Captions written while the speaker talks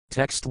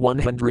Text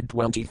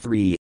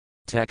 123.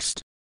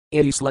 Text.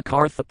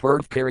 Islakartha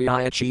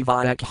Purvkaryachi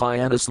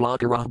Vyakhyana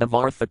Slakara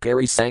Navartha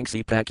Kari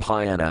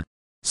Sanksipakyana.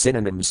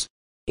 Synonyms.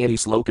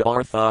 Isloka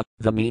Artha,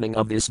 the meaning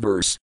of this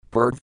verse,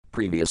 Purv,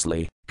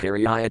 previously,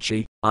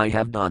 Karyachi, I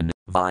have done,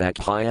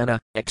 Vyakhyana,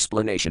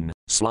 explanation,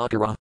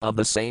 Slakara, of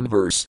the same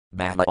verse,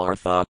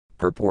 Bhavartha,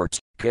 purport,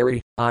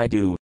 Kari, I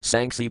do,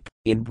 Sanksip,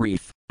 in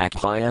brief,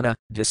 Akhyana,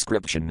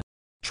 description.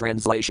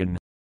 Translation.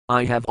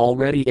 I have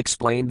already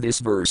explained this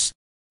verse.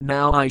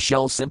 Now I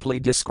shall simply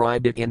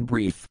describe it in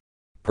brief.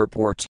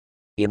 Purport.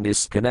 In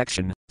this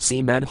connection,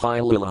 see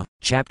Madhya Lila,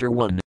 chapter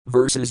 1,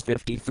 verses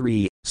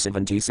 53,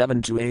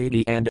 77 to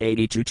 80 and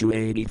 82 to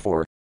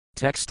 84.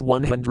 Text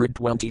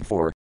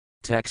 124.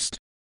 Text.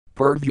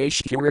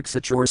 Purvyesh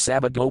Kuriksatur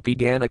Sabagopi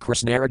Gana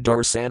Krishnara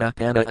Darsana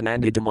Anna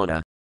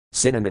Anandidamana.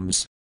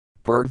 Synonyms.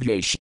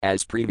 Purvyesh,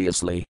 as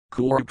previously,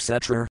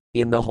 Kurukshetra,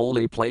 in the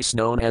holy place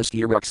known as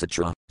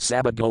Kurukshetra,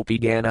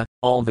 Sabagopigana,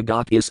 all the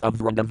gopis of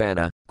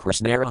Vrindavana,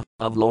 Krishnara,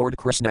 of Lord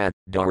Krishna,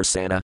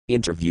 Darsana,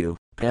 interview,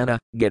 Pana,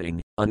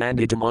 getting,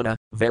 Anandidamana,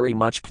 very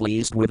much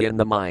pleased within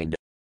the mind.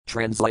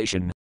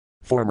 Translation.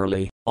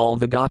 Formerly, all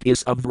the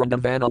gopis of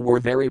Vrindavana were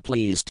very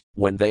pleased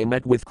when they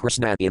met with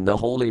Krishna in the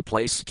holy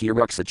place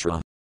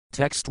Kurukshetra.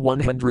 Text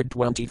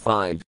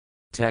 125.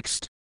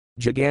 Text.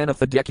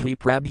 Jagannatha Dekhi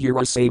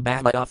Prabhura Se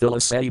Bhava Phila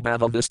Se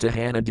Bhava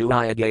Vistahana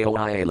Duayagayo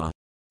Ayala.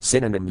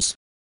 Synonyms.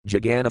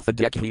 Jagannatha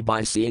Dekhi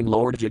by seeing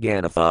Lord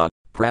Jagannatha,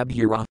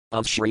 Prabhura,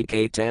 of Sri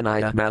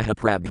Caitanya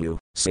Mahaprabhu,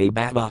 Se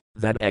Bhava,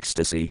 that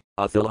ecstasy,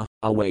 Athila,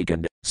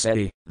 awakened,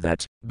 Se,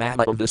 that,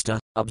 Bhava Vista,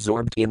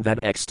 absorbed in that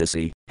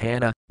ecstasy,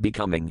 Hana,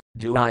 becoming,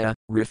 Duaya,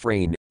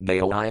 refrain,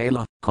 Gayo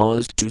Ayala,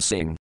 caused to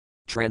sing.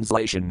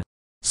 Translation.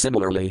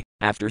 Similarly,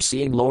 after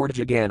seeing Lord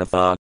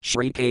Jagannatha,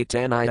 Sri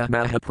Caitanya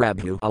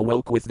Mahaprabhu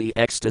awoke with the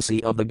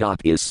ecstasy of the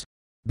gopis.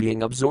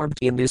 Being absorbed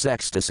in this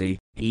ecstasy,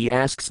 he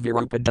asks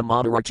Virupa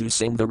Damodara to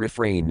sing the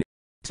refrain.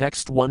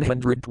 Text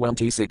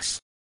 126.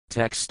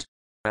 Text.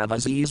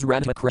 Avaziz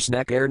Radha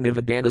Krishnakar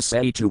Nivadana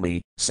Say to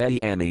me, Say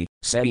Ami,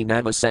 Say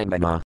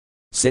Namasangana.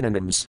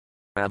 Synonyms.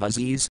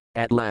 Avaziz,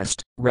 at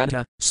last,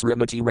 Radha,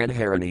 Srimati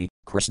Radharani,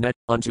 Krishna,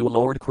 unto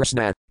Lord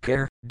Krishna,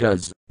 Kar,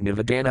 does,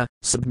 Nivadana,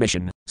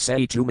 submission,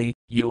 say to me,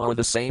 you are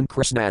the same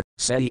Krishna,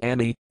 say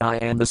Ami, I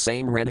am the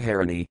same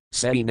Radharani,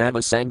 say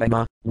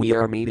Namasangama, we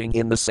are meeting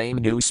in the same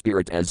new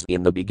spirit as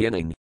in the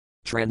beginning.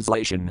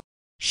 Translation.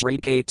 Sri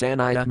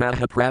Caitanya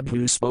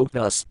Mahaprabhu spoke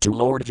thus to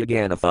Lord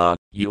Jagannatha,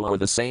 you are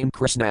the same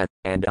Krishna,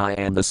 and I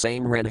am the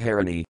same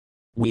Radharani.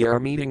 We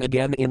are meeting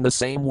again in the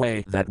same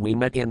way that we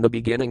met in the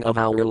beginning of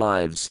our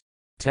lives.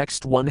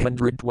 Text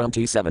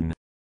 127.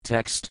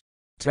 Text.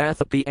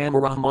 Tathapi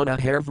Amarahmana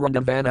Har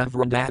Vrindavana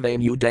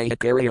Vrindavam Udaya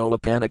Karyo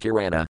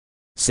Apanakirana.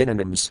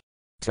 Synonyms.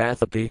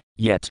 Tathapi,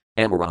 yet,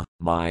 Amara,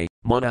 my,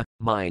 Mana,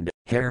 mind,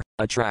 Har,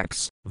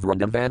 attracts,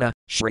 Vrindavana,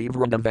 Shri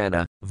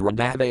Vrindavana,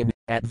 Vrindavam,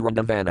 at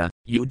Vrindavana,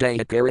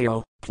 Udaya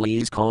Karyo,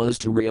 please cause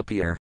to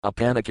reappear,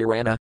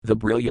 Apanakirana, the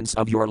brilliance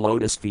of your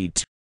lotus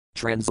feet.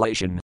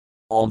 Translation.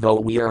 Although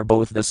we are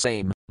both the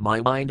same,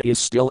 my mind is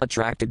still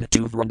attracted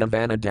to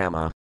Vrindavana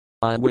Dhamma.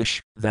 I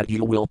wish that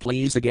you will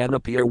please again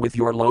appear with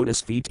your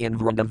lotus feet in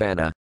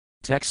Vrindavana.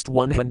 Text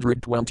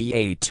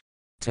 128.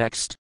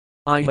 Text.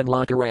 Ivan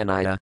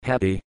Lakaranaya,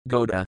 Happy,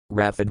 Goda,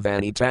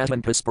 Rafadvani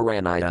Tatan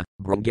Pisparanaya,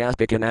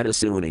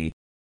 Brangapikanatasuni.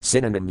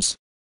 Synonyms.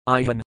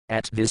 Ivan,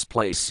 at this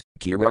place,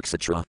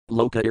 Kurukshetra,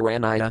 Loka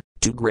Iranaya,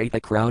 too great a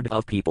crowd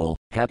of people,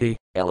 happy,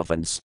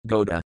 elephants,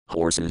 Goda,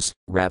 horses,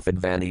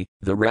 Rafadvani,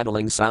 the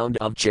rattling sound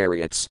of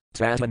chariots,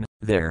 Tatan,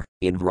 there,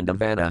 in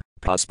Vrindavana,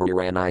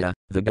 Pusparanaya,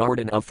 the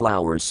garden of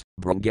flowers,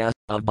 Branga,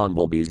 of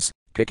bumblebees,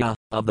 Pika,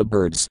 of the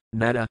birds,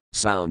 Nada,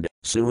 sound,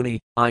 Suni,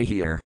 I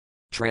hear.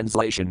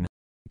 Translation.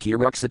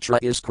 Kurukshetra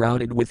is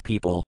crowded with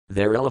people,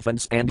 their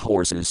elephants and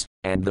horses,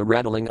 and the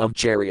rattling of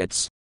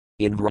chariots.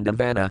 In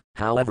Vrindavana,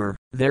 however,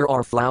 there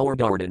are flower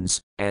gardens,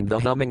 and the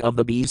humming of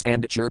the bees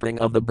and chirping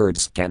of the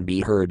birds can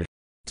be heard.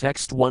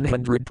 Text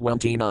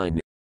 129.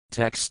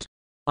 Text.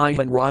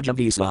 Ivan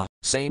Rajavisa,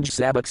 Sanj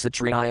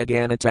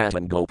Sabaksatriyagana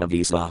Tatan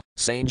Gopavisa,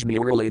 Sanj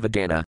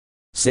Muralivadana.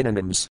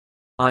 Synonyms.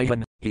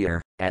 Ivan,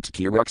 here, at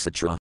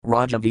Kurukshetra,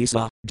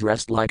 Rajavisa,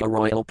 dressed like a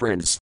royal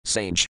prince,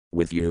 Sanj,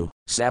 with you,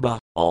 Saba,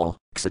 all,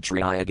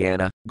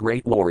 Kshatriyagana,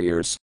 great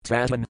warriors,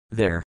 Tatan,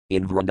 there,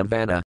 in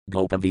Vrindavana,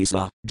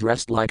 Gopavisa,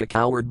 dressed like a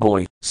coward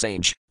boy,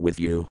 Sanj, with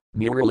you,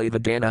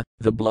 Muralivadana,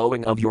 the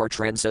blowing of your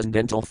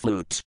transcendental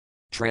flute.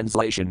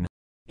 Translation.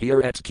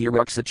 Here at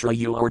Kurukshetra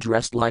you are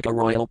dressed like a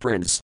royal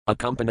prince,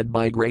 accompanied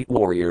by great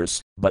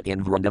warriors, but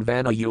in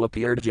Vrindavana you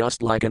appeared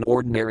just like an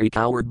ordinary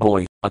coward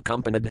boy,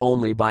 accompanied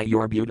only by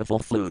your beautiful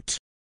flute.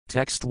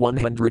 Text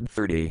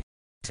 130.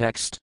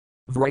 Text.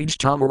 Vraj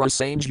Tamara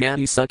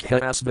Sanjyani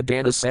Sukhas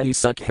Vedana Sahi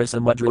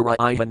Sukhasamudrara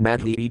Ivan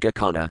Madhi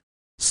Ekakana.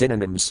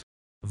 Synonyms.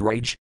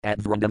 Vraj, at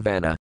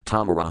Vrindavana,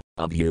 Tamara,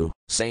 of you,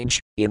 Sanj,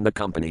 in the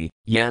company,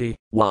 Yati,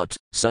 what,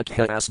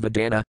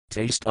 Sukhasvadana,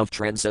 taste of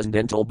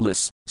transcendental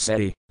bliss,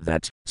 say,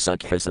 that,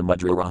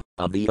 Sukhasamudrara,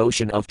 of the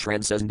ocean of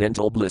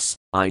transcendental bliss,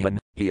 Ivan,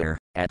 here,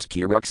 at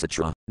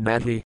Kurukshetra,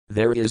 Madhi,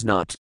 there is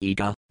not,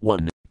 Eka,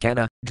 one,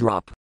 Kana,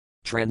 drop.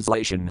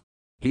 Translation.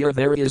 Here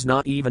there is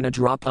not even a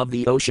drop of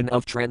the ocean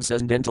of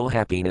transcendental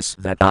happiness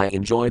that I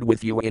enjoyed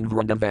with you in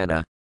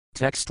Vrindavana.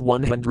 Text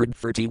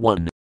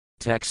 131.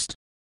 Text.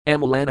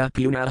 Amalana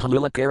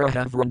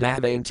Punahalilikaraha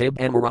Vrindavan Tib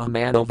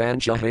Amaramano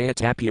Vanchahaya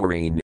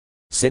Tapurine.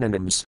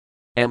 Synonyms.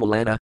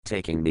 Amalana,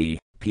 taking me,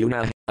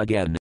 Puna,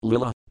 again,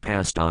 Lila,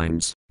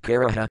 pastimes,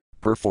 Karaha,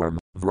 perform,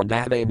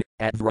 Vrindavan,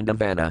 at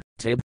Vrindavana,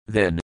 Tib,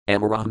 then,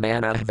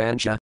 Amaramana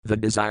Vancha, the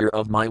desire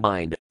of my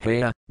mind,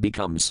 Haya,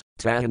 becomes,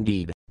 Ta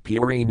indeed,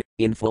 Purine,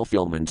 in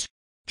fulfillment.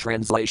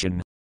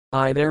 Translation.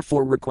 I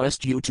therefore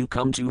request you to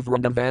come to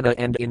Vrindavana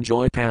and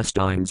enjoy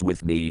pastimes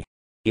with me.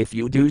 If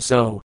you do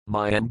so,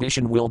 my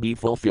ambition will be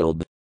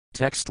fulfilled.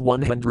 Text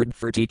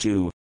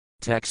 132.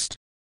 Text.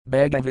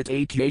 Bhagavat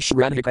Akyesh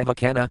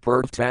Radhikavakana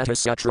Purvtata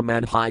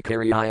Sutramadhi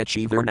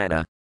Karyachi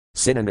Varnana.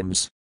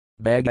 Synonyms.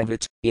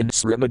 Bhagavat, in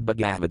Srimad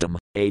Bhagavatam,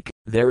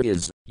 there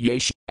is,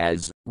 Yesh,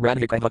 as,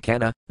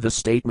 Radhikavakana, the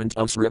statement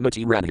of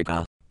Srimati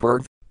Radhika,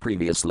 Purv,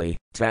 previously,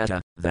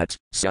 Tata, that,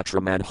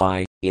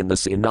 Sutramadhi, in the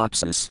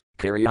synopsis,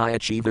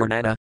 Karyachi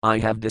Varnana, I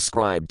have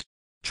described.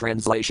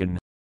 Translation.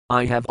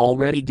 I have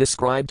already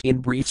described in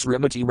brief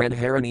Srimati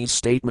Radharani's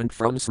statement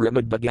from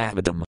Srimad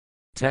Bhagavatam.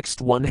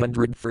 Text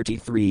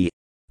 133.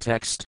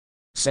 Text.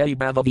 Seti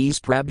Bhavavis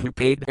Prabhu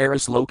Paid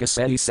Arisloka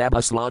Seti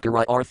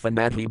Sabaslakara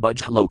Arthamadhi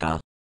Bujhaloka.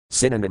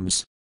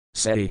 Synonyms.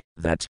 Seti,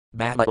 that,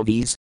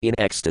 Bhavavis, in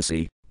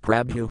ecstasy,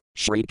 Prabhu,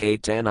 Sri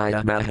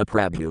Caitanya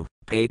Mahaprabhu,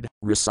 paid,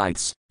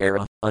 recites,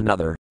 era,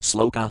 another,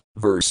 sloka,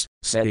 verse,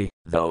 seti,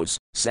 those,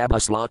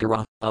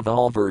 sabaslakara, of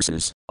all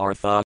verses,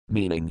 artha,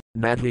 meaning,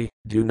 madhi,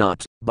 do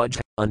not, budge,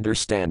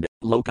 understand,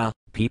 loka,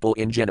 people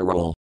in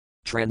general.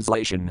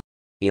 Translation.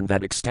 In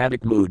that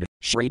ecstatic mood,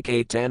 Sri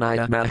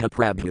Caitanya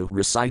Mahaprabhu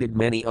recited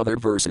many other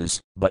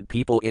verses, but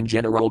people in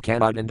general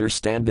cannot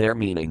understand their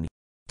meaning.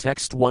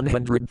 Text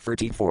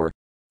 134.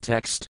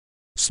 Text.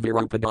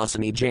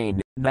 Svirupadasani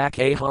Jain,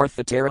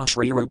 Nakaharthatara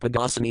Sri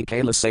Rupadasani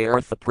Kailase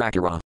Artha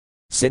Prakara.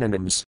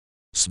 Synonyms.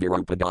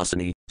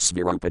 Svirupadasani,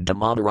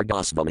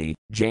 Svirupadamodaragasvani,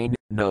 Jain,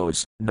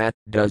 knows, Nat,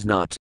 does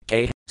not,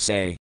 K,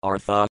 say,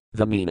 Artha,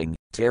 the meaning,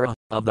 Tara,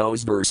 of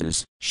those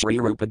verses, Sri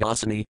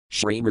Rupadasani,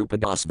 Sri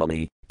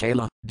Rupadasvani,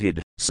 Kaila,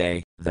 did,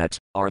 say, that,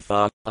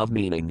 Artha, of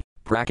meaning,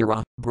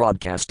 Prakara,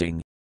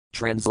 broadcasting.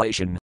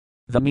 Translation.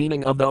 The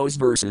meaning of those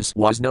verses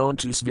was known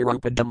to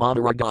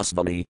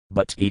Svirupadamodaragasvani,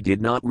 but he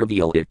did not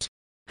reveal it.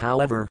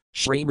 However,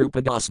 Sri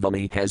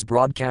Rupadasvani has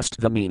broadcast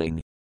the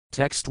meaning.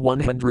 Text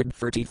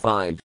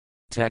 135.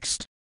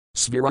 Text.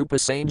 Svirupa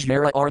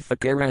Sanjara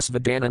Arthakaras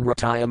Vadanan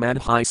Rataya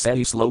Madhi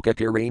Seti Sloka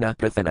Karina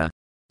Pathana.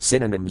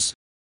 Synonyms.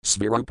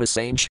 Svirupa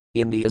Sanj,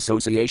 in the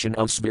association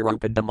of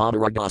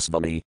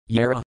Svirupadamodaragasvani,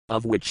 Yara,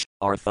 of which,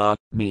 Artha,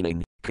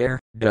 meaning, care,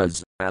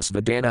 does,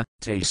 Asvadana,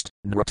 taste,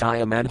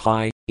 Nrataya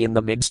Madhi, in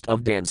the midst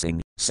of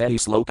dancing, Seti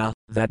Sloka,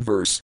 that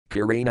verse,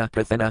 Karina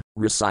Pathana,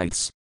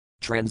 recites.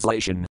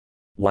 Translation.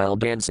 While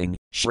dancing,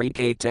 Sri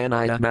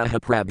Caitanya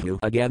Mahaprabhu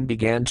again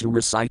began to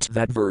recite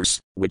that verse,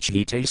 which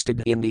he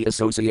tasted in the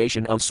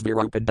association of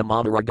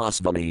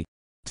Svirupadamodaragasvani.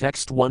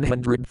 Text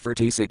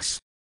 136.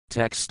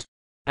 Text.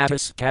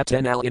 Atas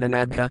Katanal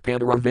Inanadha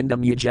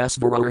Padaravindam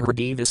Yajasvara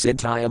Hrdeva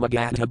Sintayam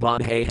Agatha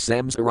Bodhe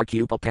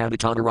Samsarakupa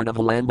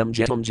Padatanaranavalambam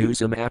Jetam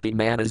Jusam Api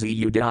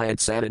Manazi Udayat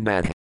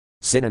Sadanmadha.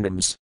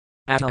 Synonyms.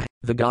 Atta,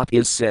 the god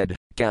is said,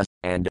 Ka,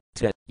 and,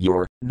 Te,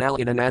 your,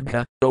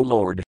 Nalinanadha, O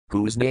Lord,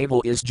 whose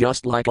navel is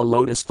just like a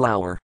lotus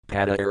flower,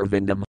 Pada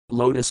Arvindam,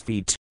 lotus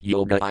feet,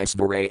 Yoga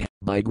Isvare,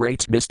 by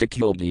great mystic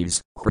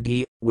yogis,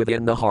 Hrdi,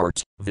 within the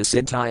heart,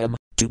 Visintayam,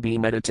 to be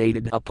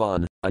meditated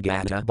upon,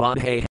 Agata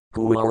Bodhe,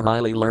 who are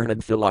highly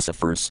learned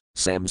philosophers,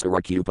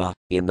 Samsarakupa,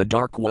 in the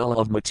dark well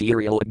of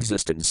material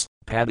existence,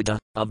 Padita,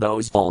 of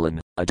those fallen,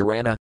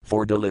 Adarana,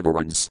 for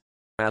deliverance.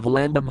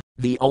 Avalandam,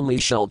 the only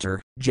shelter,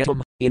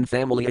 Jetam, in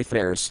family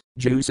affairs,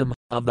 Jusam,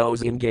 of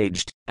those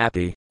engaged,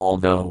 Api,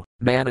 although,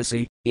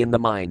 Manasi, in the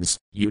minds,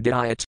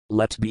 Udayat,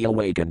 let be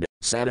awakened,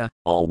 Sada,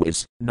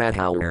 always,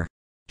 Madhour.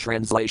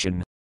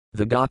 Translation.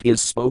 The god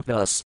is spoke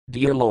thus,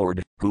 Dear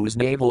Lord, whose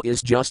navel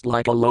is just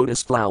like a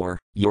lotus flower,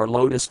 your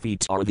lotus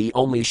feet are the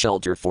only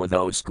shelter for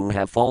those who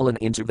have fallen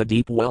into the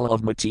deep well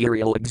of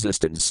material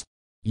existence.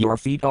 Your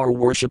feet are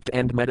worshipped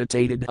and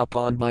meditated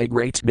upon by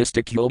great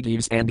mystic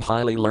yogis and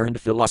highly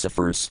learned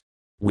philosophers.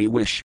 We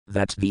wish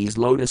that these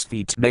lotus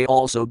feet may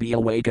also be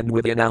awakened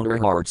within our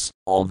hearts,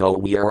 although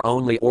we are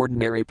only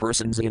ordinary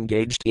persons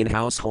engaged in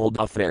household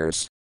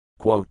affairs.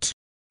 Quote.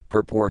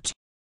 Purport.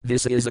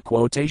 This is a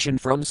quotation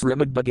from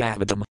Srimad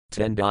Bhagavatam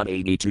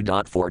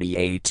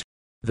 10.82.48.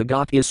 The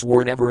gopis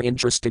were never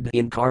interested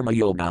in karma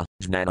yoga,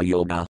 jnana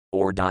yoga,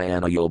 or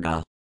dhyana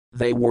yoga.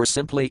 They were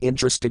simply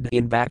interested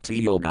in bhakti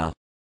yoga.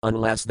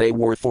 Unless they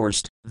were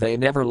forced, they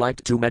never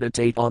liked to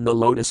meditate on the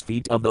lotus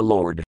feet of the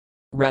Lord.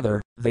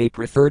 Rather, they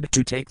preferred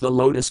to take the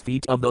lotus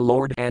feet of the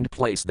Lord and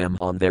place them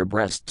on their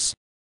breasts.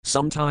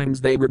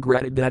 Sometimes they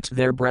regretted that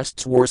their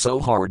breasts were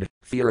so hard,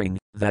 fearing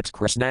that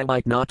Krishna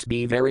might not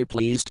be very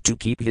pleased to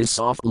keep his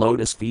soft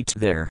lotus feet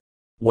there.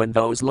 When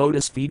those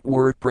lotus feet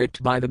were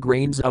pricked by the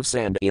grains of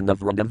sand in the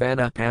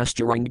Vrindavana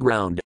pasturing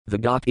ground, the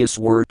gopis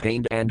were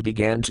pained and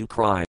began to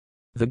cry.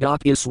 The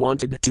gopis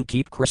wanted to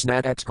keep Krishna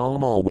at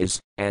home always,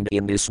 and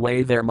in this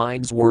way their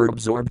minds were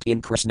absorbed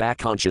in Krishna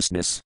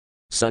consciousness.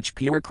 Such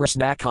pure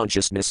Krishna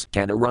consciousness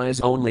can arise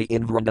only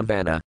in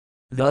Vrindavana.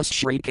 Thus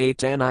Sri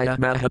Caitanya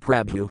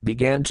Mahaprabhu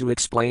began to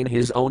explain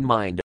his own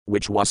mind,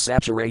 which was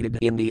saturated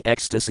in the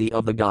ecstasy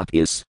of the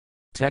gopis.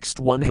 Text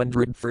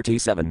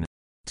 137.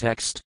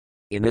 Text.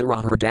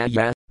 Inira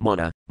Hridaya,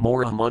 Muna,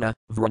 Mora Muna,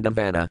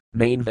 Vrindavana,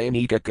 Main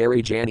Vainika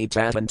Kari Jani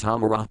Tatan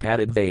Tamara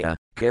Padadvaya,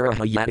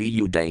 Karahayati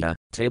Udaya,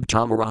 Tib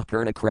Tamara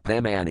Purna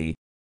Kripamani.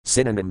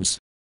 Synonyms.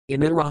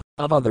 Inira,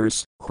 of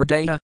others,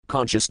 Hridaya,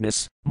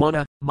 consciousness,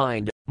 Muna,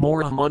 mind,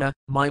 Mora Muna,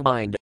 my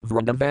mind,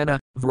 Vrindavana,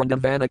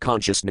 Vrindavana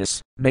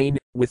consciousness, Main,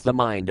 with the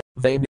mind,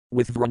 Vain,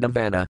 with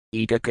Vrindavana,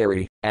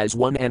 Ekakari, as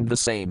one and the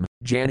same,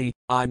 Jani,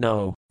 I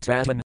know,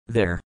 Tatan,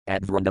 there,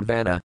 at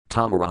Vrindavana,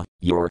 Tamara,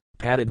 your,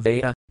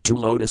 Padadvaya, 2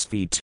 lotus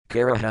feet,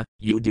 Karaha,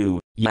 you do,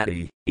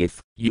 Yati,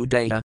 if,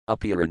 Udaya,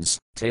 appearance,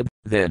 Tib,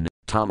 then,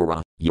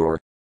 Tamara, your,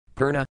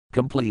 Purna,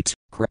 complete,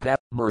 Kripa,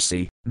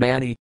 mercy,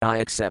 Mani, I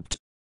accept.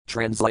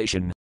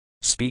 Translation.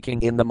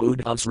 Speaking in the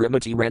mood of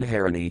Srimati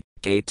Radharani,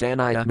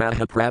 Caitanya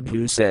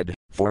Mahaprabhu said,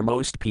 for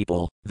most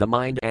people, the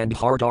mind and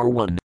heart are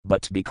one,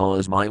 but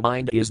because my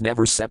mind is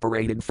never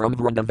separated from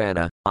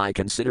Vrindavana, I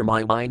consider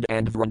my mind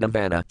and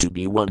Vrindavana to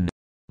be one.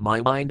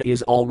 My mind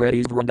is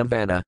already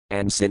Vrindavana,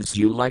 and since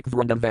you like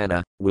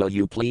Vrindavana, will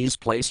you please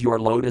place your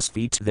lotus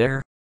feet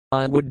there?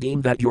 I would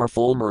deem that your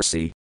full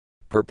mercy.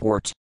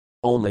 Purport.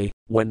 Only,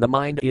 when the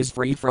mind is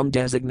free from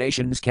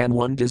designations can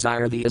one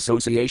desire the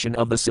association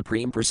of the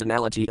Supreme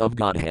Personality of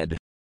Godhead.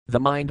 The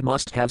mind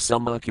must have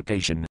some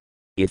occupation.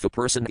 If a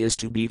person is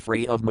to be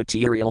free of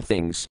material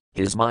things,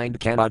 his mind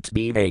cannot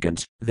be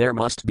vacant, there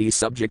must be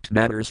subject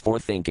matters for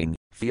thinking,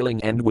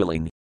 feeling and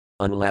willing.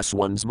 Unless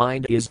one's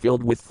mind is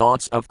filled with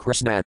thoughts of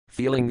Krishna,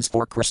 feelings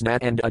for Krishna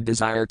and a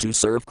desire to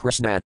serve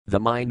Krishna,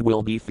 the mind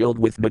will be filled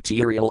with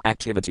material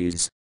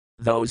activities.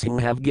 Those who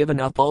have given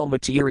up all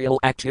material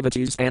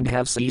activities and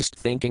have ceased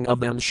thinking of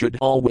them should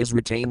always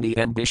retain the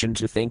ambition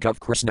to think of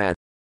Krishna.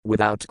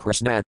 Without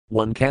Krishna,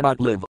 one cannot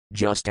live,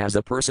 just as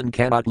a person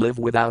cannot live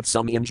without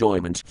some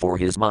enjoyment for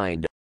his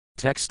mind.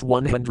 Text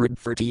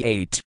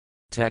 138.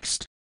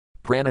 Text.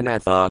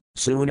 Prananatha,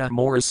 Suna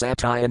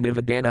Morasataya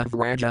Nivadana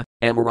Vraja,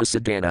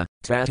 Amarasadana,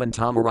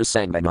 Tatantamara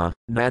Sangama,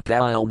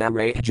 Nathal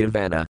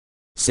Narajivana.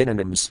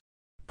 Synonyms.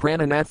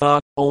 Prananatha,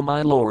 O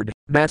my Lord,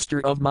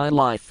 Master of my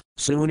life,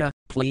 Suna,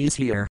 please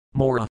hear,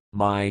 Mora,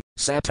 my,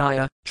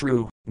 Satya,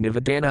 true,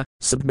 Nivadana,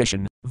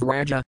 submission,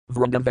 Vraja,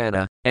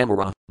 Vrindavana,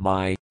 Amara,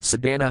 my,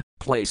 Sadana,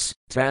 place,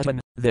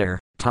 Tatan, there,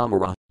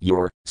 Tamara,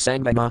 your,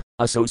 Sangama,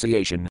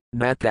 association,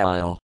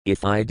 Nathal,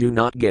 if I do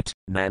not get,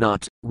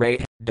 Nanat,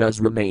 Ray, does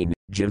remain,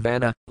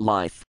 Jivana,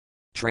 life.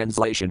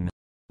 Translation.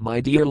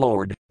 My dear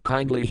Lord,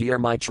 kindly hear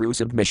my true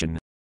submission.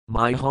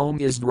 My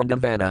home is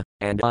Vrindavana,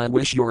 and I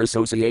wish your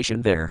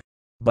association there.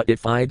 But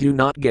if I do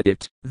not get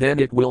it, then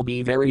it will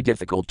be very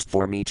difficult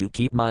for me to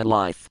keep my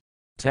life.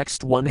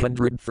 Text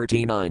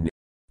 139.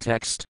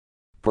 Text.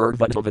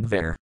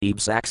 Purvadavadvar,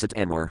 Ibsaksat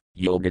Amar,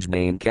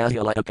 Yogajnain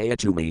Kahila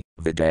Apayatumi,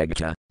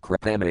 Vidagata,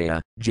 Kripamaya,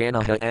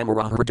 Janaha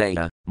Amara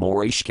Hridaya,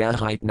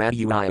 Morishkahite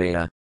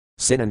Naduyaya.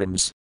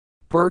 Synonyms.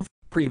 Purv,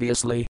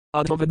 previously,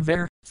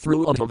 Adavadvar,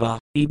 through Adava,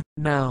 Ib,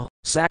 now,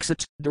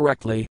 Saksat,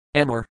 directly,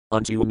 Amar,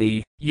 unto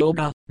me,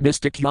 Yoga,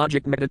 mystic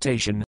yogic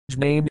meditation,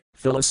 Jnain,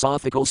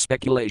 philosophical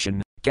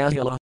speculation,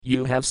 Kahila,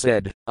 you have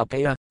said,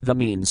 Apaya, the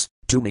means,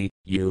 to me,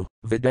 you,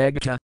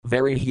 Vidagata,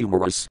 very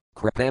humorous,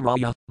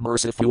 Kripamaya,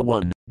 merciful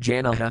one,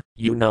 Janaha,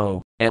 you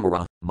know,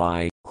 Amara,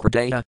 my,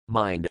 Hridaya,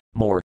 mind,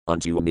 more,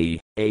 unto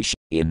me, Aish,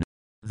 in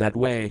that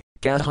way,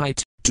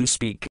 Kahite, to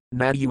speak,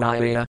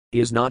 Naduyaya,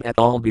 is not at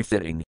all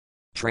befitting.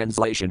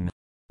 Translation.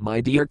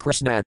 My dear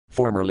Krishna,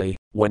 formerly,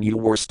 when you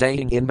were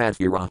staying in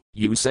Mathura,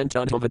 you sent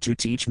Uddhava to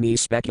teach me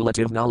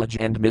speculative knowledge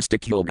and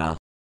mystic yoga.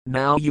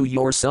 Now you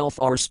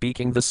yourself are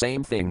speaking the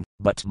same thing,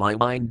 but my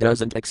mind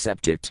doesn't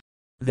accept it.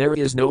 There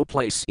is no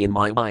place in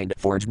my mind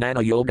for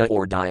Jnana Yoga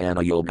or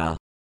Dhyana Yoga.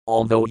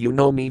 Although you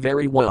know me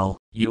very well,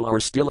 you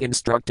are still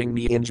instructing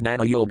me in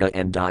Jnana Yoga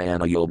and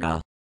Dhyana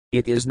Yoga.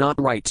 It is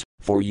not right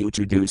for you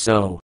to do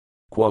so.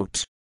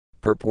 Quote.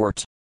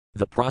 Purport.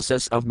 The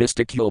process of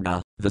mystic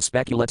yoga, the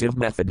speculative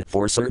method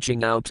for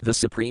searching out the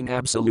supreme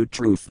absolute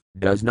truth,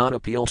 does not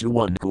appeal to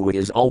one who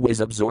is always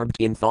absorbed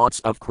in thoughts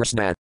of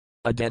Krishna.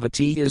 A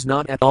devotee is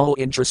not at all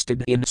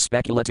interested in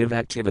speculative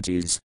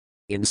activities.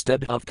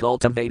 Instead of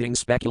cultivating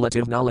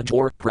speculative knowledge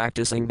or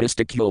practicing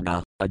mystic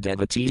yoga, a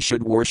devotee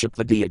should worship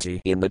the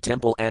deity in the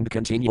temple and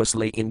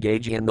continuously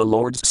engage in the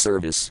Lord's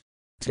service.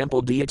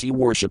 Temple deity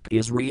worship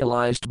is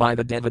realized by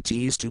the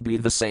devotees to be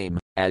the same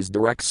as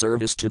direct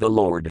service to the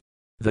Lord.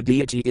 The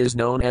deity is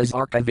known as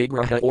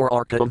Arkavigraha or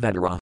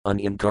Arkavedara, an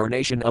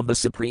incarnation of the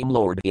Supreme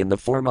Lord in the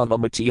form of a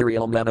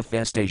material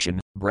manifestation,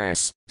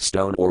 brass,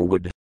 stone or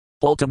wood.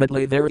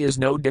 Ultimately there is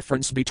no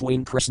difference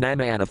between Krishna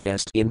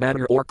manifest in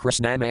matter or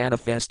Krishna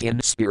manifest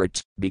in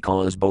spirit,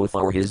 because both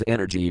are his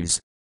energies.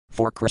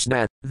 For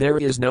Krishna, there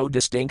is no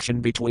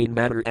distinction between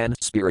matter and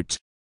spirit.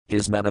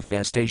 His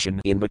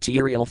manifestation in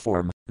material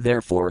form,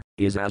 therefore,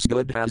 is as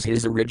good as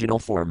his original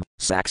form,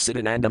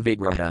 Saksidananda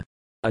Vigraha.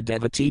 A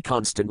devotee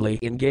constantly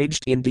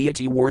engaged in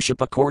deity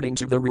worship according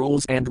to the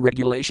rules and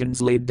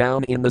regulations laid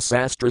down in the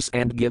sastras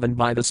and given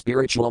by the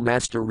spiritual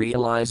master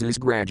realizes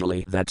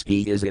gradually that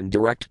he is in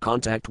direct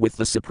contact with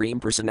the Supreme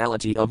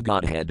Personality of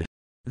Godhead.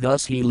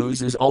 Thus he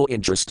loses all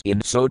interest in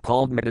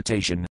so-called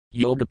meditation,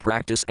 yoga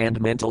practice and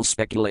mental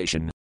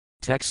speculation.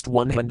 Text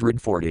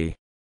 140.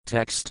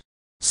 Text.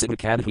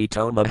 Siddhakadhi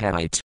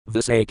tomahait,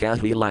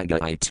 visakadhi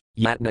lagait,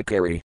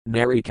 yatnakari,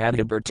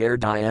 narikadhiberter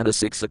dhyana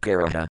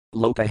siksakaraha,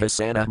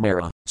 lokahasana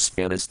mara,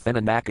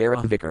 sphanasthana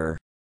vikar.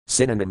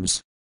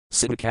 Synonyms.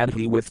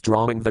 Siddhakadhi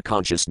withdrawing the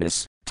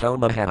consciousness,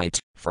 tomahait,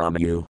 from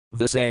you,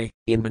 visay,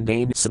 in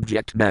mundane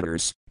subject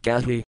matters,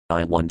 kadhi,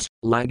 I want,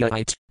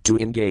 lagait, to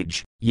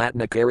engage,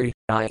 yatnakari,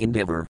 I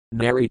endeavor,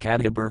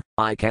 narikadhiber,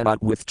 I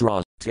cannot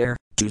withdraw, ter,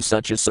 to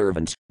such a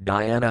servant,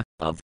 dhyana,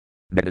 of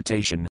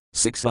meditation,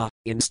 siksa,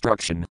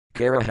 instruction,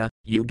 karaha,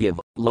 you give,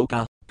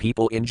 loka,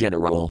 people in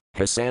general,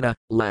 hasana,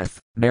 laugh,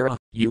 mara,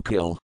 you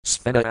kill,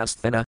 sthena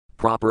asthena,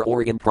 proper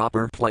or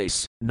improper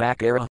place,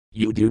 nakara,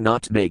 you do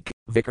not make,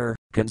 vikar,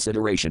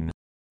 consideration.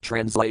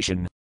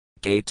 Translation.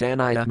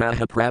 Caitanya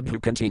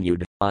Mahaprabhu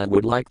continued, I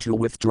would like to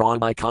withdraw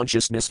my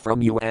consciousness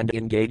from you and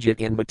engage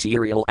it in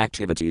material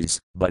activities,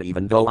 but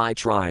even though I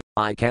try,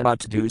 I cannot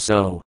do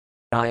so.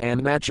 I am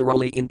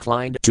naturally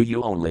inclined to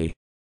you only.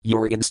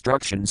 Your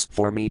instructions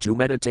for me to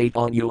meditate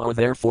on you are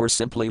therefore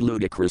simply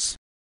ludicrous.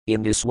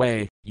 In this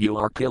way, you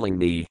are killing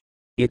me.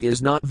 It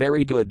is not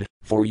very good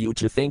for you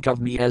to think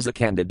of me as a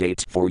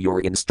candidate for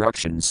your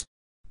instructions.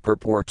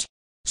 Purport.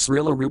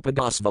 Srila Rupa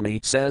Goswami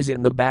says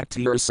in the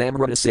Bhakti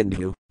Rasamrita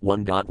Sindhu,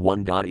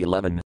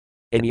 1.1.11.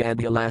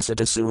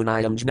 Inyadhilasata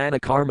sunayam jnana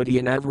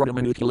karmadiyam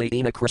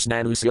avradamanukulayena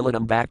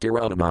krishnanusilitam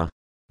bhaktirodama.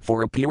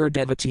 For a pure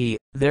devotee,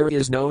 there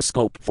is no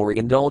scope for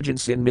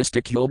indulgence in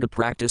mystic yoga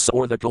practice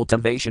or the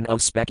cultivation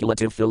of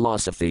speculative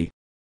philosophy.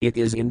 It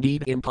is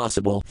indeed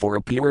impossible for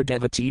a pure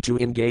devotee to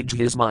engage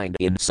his mind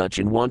in such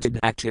unwanted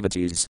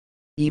activities.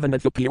 Even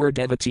if a pure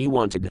devotee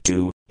wanted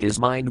to, his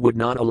mind would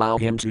not allow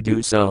him to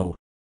do so.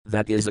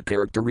 That is a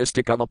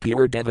characteristic of a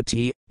pure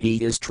devotee,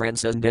 he is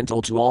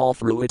transcendental to all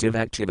fruitive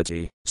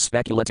activity,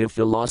 speculative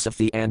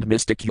philosophy and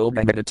mystic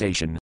yoga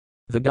meditation.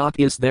 The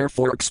gopis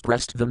therefore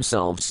expressed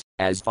themselves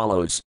as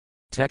follows.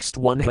 Text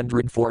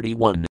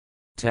 141.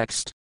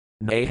 Text.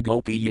 Nah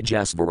gopi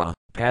yajasvara,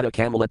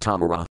 padakamala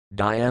tamara,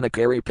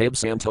 dyanakari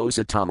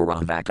pibsantosa tamara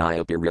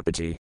vakaya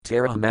piripati,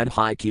 tara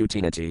madhi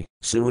kutinati,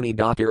 suni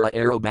gopira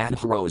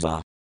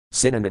arobadharosa.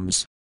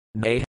 Synonyms.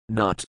 Nay,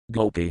 not,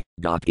 gopi,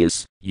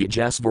 gopis,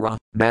 yajasvara,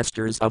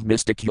 masters of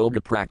mystic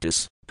yoga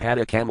practice,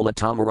 padakamala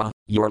tamara,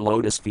 your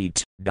lotus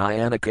feet,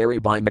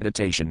 dyanakari by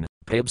meditation,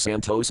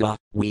 pibsantosa,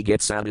 we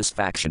get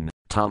satisfaction,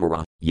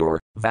 tamara,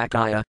 your,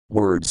 vakaya,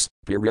 words,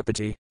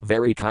 piripati,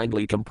 very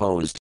kindly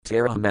composed,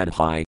 tara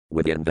madhi,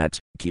 within that,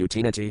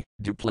 kutinati,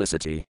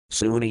 duplicity,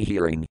 suni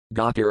hearing,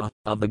 gopira,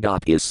 of the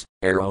gopis,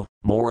 arrow,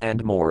 more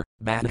and more,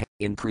 badh,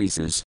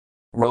 increases.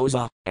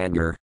 Rosa,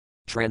 anger.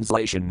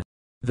 Translation.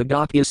 The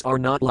gopis are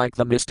not like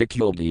the mystic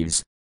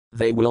yogis.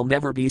 They will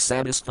never be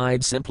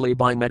satisfied simply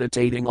by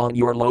meditating on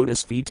your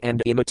lotus feet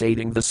and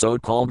imitating the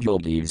so-called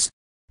yogis.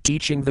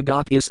 Teaching the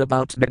gopis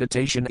about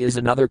meditation is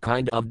another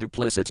kind of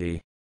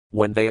duplicity.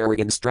 When they are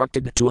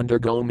instructed to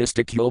undergo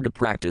mystic yoga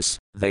practice,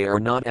 they are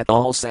not at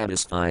all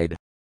satisfied.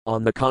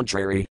 On the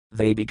contrary,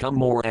 they become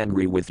more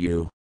angry with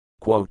you.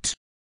 Quote.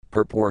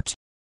 Purport.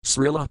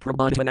 Srila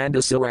Prabodhananda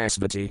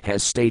Sarasvati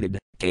has stated,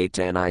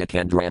 Caitanya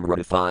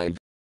Candramrita 5.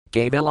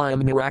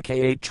 Kevalayam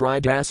Nirakayate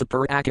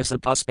Tridasapur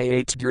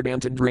Akasapuspayate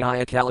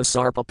Girdantandriya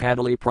Kalasarpa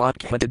Padali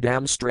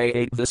Prakhadam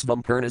Strayate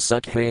Visvam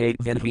Purnasukhayate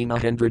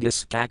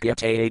Vinhimahendradis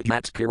Kakyatayate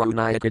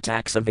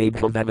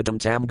Matkarunayakataksavabhavavatam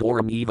Tam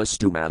Goram Eva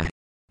Stuma.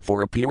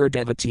 For a pure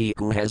devotee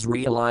who has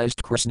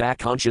realized Krishna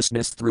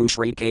consciousness through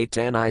Sri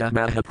Caitanya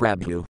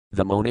Mahaprabhu,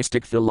 the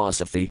monistic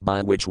philosophy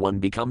by which one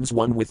becomes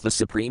one with the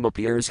Supreme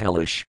appears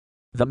hellish.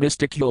 The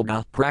mystic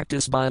yoga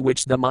practice by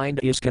which the mind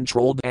is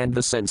controlled and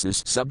the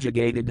senses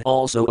subjugated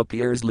also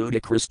appears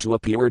ludicrous to a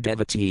pure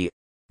devotee.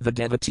 The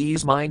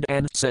devotee's mind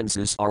and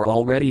senses are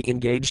already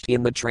engaged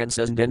in the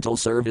transcendental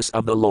service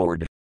of the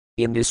Lord.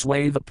 In this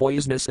way the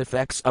poisonous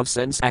effects of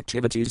sense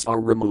activities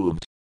are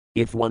removed.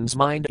 If one's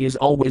mind is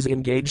always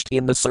engaged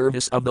in the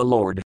service of the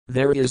Lord,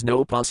 there is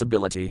no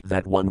possibility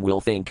that one will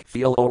think,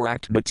 feel or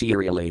act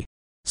materially.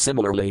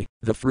 Similarly,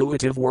 the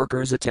fruitive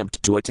worker's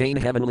attempt to attain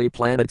heavenly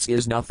planets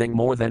is nothing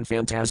more than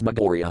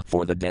phantasmagoria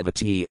for the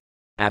devotee.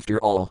 After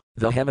all,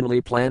 the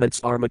heavenly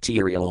planets are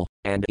material,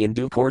 and in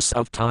due course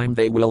of time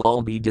they will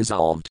all be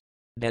dissolved.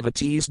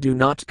 Devotees do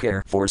not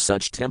care for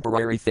such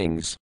temporary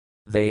things.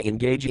 They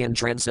engage in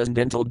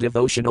transcendental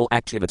devotional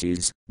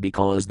activities,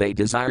 because they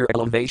desire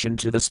elevation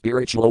to the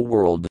spiritual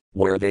world,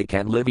 where they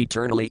can live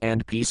eternally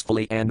and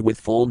peacefully and with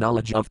full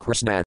knowledge of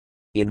Krishna.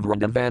 In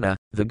Vrindavana,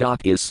 the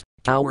gopis,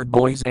 cowherd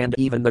boys and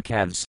even the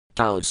calves,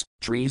 cows,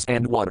 trees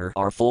and water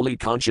are fully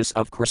conscious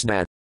of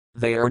Krishna.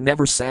 They are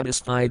never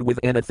satisfied with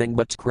anything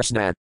but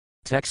Krishna.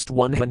 Text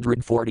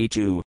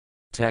 142.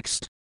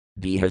 Text.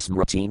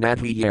 Dihasmriti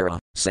Nadhiyara,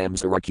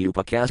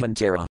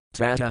 Samsarakupakasvantara,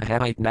 Tata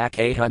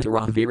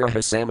Haitnakahantara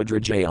Viraha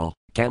Samadrajale,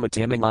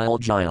 Kamatimingil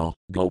Jile,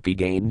 Gopi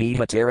Gain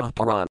Nihatara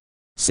Paran.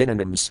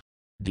 Synonyms.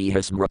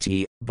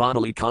 Dihasmriti,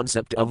 bodily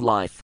concept of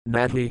life,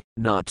 Nadhi,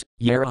 not,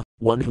 Yara,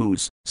 one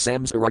whose,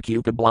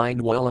 Samsarakupa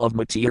blind well of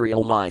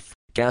material life,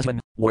 Kasvan,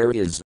 where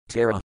is,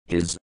 Tara,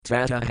 his,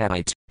 Tata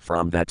Hait,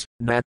 from that,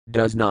 Nat,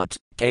 does not,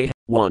 K,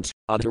 want,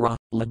 Adara,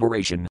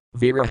 liberation,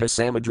 Viraha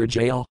Samudra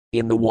jail,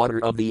 in the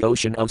water of the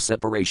ocean of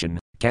separation,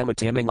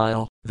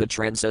 Kamatimingil, the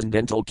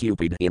transcendental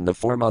Cupid in the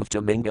form of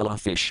Tamingala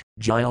fish,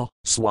 Jile,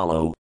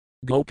 swallow.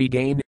 Gopi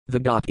gain, the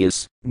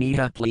gopis,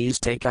 Niha please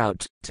take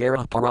out,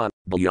 Tara Paran,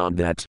 beyond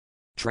that.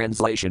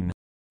 Translation.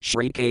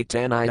 Sri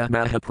Caitanya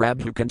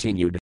Mahaprabhu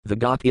continued, the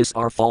gopis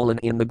are fallen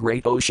in the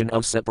great ocean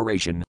of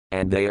separation,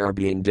 and they are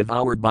being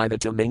devoured by the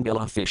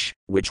Tamingala fish,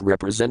 which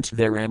represent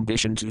their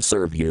ambition to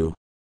serve you.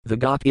 The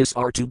gopis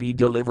are to be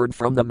delivered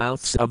from the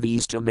mouths of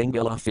these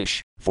Tamingala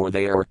fish, for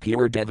they are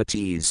pure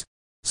devotees.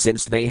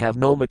 Since they have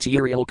no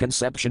material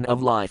conception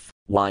of life,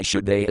 why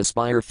should they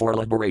aspire for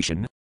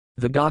liberation?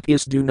 The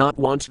gopis do not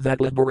want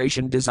that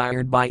liberation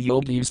desired by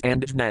yogis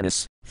and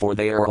jnanis, for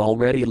they are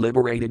already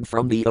liberated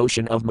from the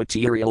ocean of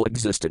material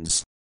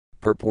existence.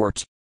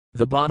 Purport.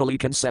 The bodily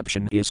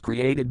conception is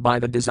created by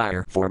the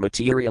desire for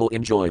material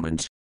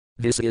enjoyment.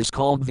 This is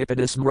called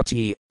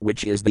vipadasmriti,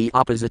 which is the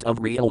opposite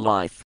of real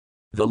life.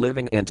 The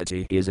living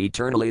entity is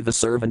eternally the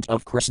servant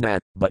of Krishna,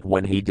 but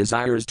when he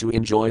desires to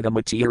enjoy the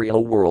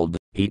material world,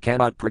 he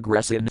cannot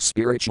progress in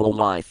spiritual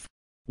life.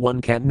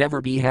 One can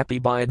never be happy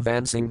by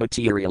advancing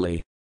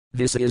materially.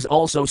 This is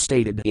also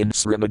stated in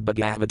Srimad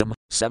Bhagavatam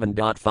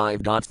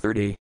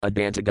 7.5.30,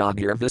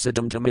 Adantagabhir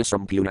visitam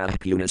tamisram punah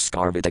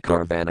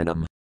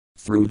punaskarvitakarvananam.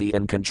 Through the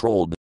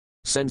uncontrolled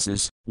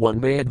senses,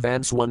 one may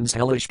advance one's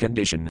hellish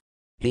condition.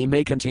 He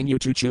may continue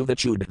to chew the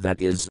chewed,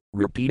 that is,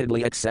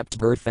 repeatedly accept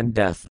birth and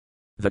death.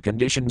 The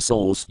conditioned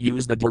souls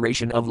use the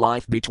duration of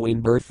life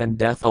between birth and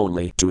death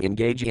only to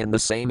engage in the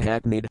same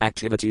hackneyed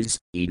activities,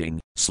 eating,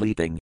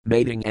 sleeping,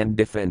 mating and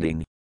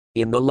defending.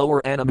 In the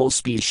lower animal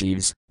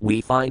species, we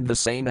find the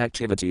same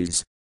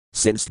activities.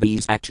 Since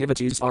these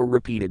activities are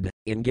repeated,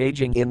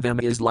 engaging in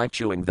them is like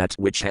chewing that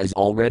which has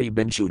already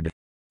been chewed.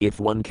 If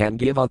one can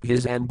give up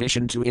his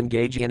ambition to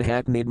engage in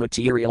hackneyed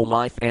material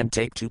life and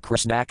take to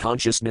Krishna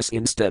consciousness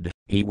instead,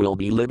 he will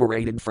be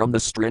liberated from the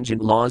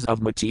stringent laws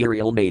of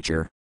material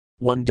nature.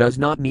 One does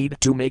not need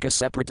to make a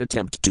separate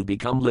attempt to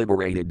become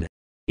liberated.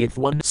 If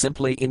one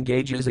simply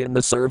engages in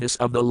the service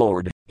of the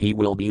Lord, he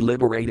will be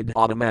liberated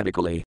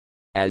automatically.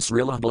 As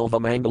Srila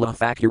Bilvamangala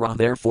Thakura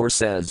therefore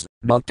says,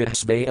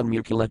 Muktahsvayam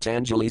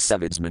Mukulatangeli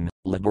Sevidsman,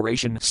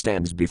 liberation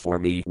stands before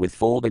me with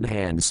folded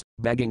hands,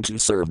 begging to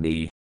serve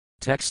me.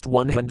 Text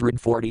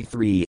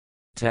 143.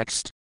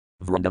 Text.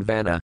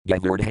 Vrindavana,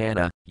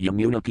 Govardhana,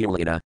 Yamuna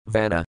Pulina,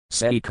 Vana,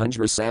 Sai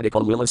Kundra Sadika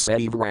Lila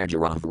Sai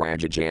Vrajara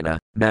Vrajajana,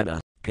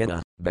 Mata,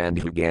 Pina,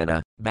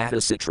 Bandhugana,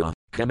 Bhattasitra,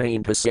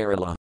 Kamain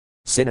Pasarala.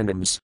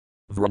 Synonyms.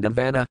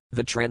 Vrindavana,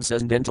 the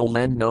transcendental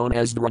land known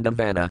as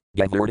Vrindavana,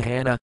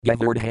 Govardhana,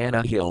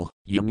 Govardhana Hill,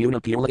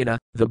 Yamuna Pulina,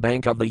 the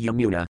bank of the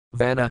Yamuna,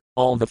 Vana,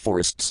 all the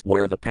forests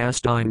where the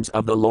pastimes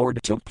of the Lord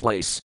took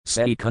place,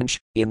 Sai Kunj,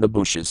 in the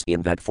bushes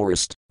in that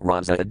forest,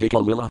 Raza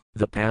Adika Lila,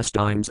 the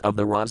pastimes of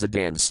the Raza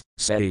dance,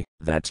 Sai,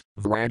 that,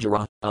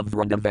 Vrajara, of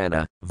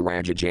Vrindavana,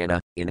 Vrajajana,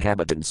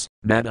 inhabitants,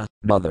 Mata,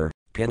 mother,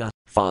 Pina,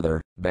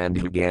 father,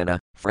 Bandhugana,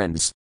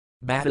 friends.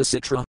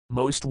 Bhattasitra,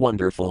 most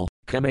wonderful,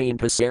 Kamain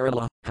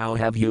Pasarala, how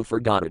have you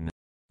forgotten?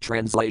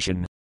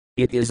 Translation.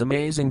 It is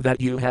amazing that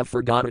you have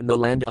forgotten the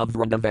land of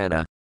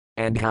Vrindavana.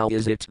 And how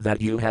is it that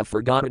you have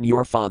forgotten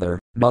your father,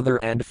 mother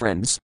and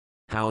friends?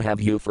 How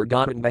have you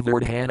forgotten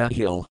Govardhana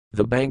Hill,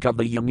 the bank of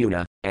the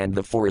Yamuna, and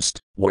the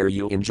forest, where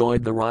you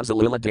enjoyed the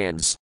Rasalila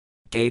dance?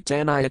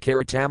 Caitanya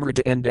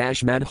Caritamrita and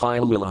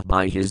Madhya Lila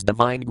by His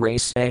Divine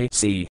Grace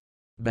A.C.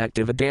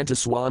 Bhaktivedanta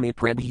Swami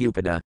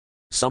Prabhupada.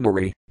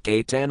 Summary.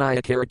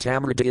 Caitanya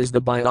Caritamrita is the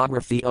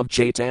biography of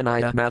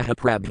Chaitanya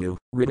Mahaprabhu,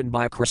 written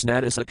by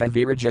Krishnadasa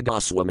Kaviraja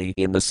Goswami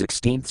in the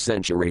 16th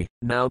century,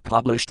 now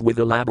published with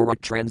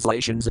elaborate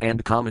translations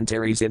and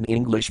commentaries in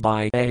English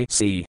by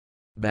A.C.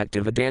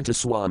 Bhaktivedanta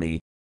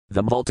Swami.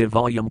 The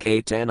multi-volume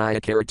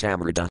Caitanya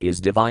Caritamrita is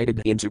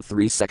divided into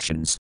three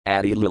sections,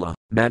 Adi Lila,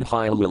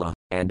 Madhya Lila,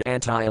 and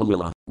Antya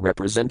Lila,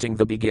 representing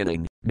the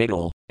beginning,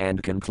 middle,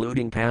 and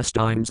concluding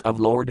pastimes of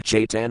Lord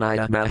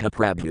Chaitanya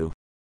Mahaprabhu.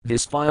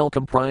 This file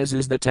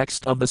comprises the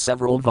text of the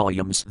several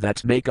volumes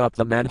that make up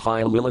the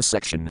Madhya Lila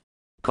section.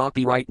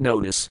 Copyright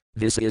notice: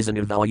 this is an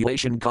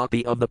evaluation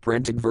copy of the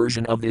printed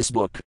version of this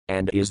book,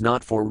 and is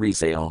not for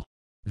resale.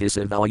 This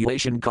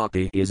evaluation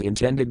copy is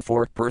intended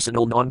for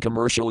personal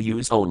non-commercial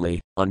use only,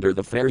 under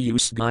the fair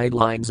use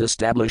guidelines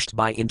established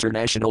by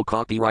international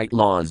copyright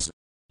laws.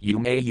 You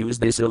may use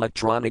this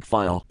electronic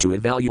file to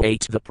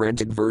evaluate the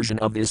printed version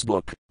of this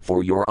book,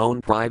 for your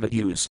own private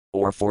use,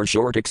 or for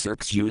short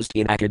excerpts used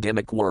in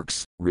academic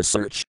works,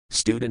 research,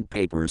 student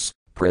papers,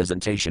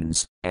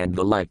 presentations, and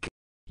the like.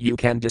 You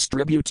can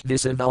distribute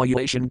this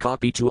evaluation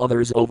copy to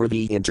others over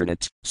the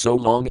internet, so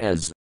long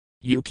as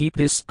you keep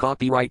this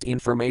copyright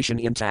information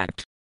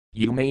intact.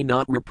 You may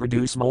not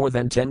reproduce more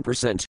than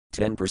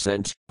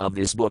 10% of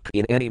this book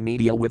in any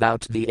media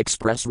without the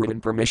express written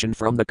permission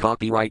from the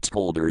copyright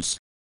holders.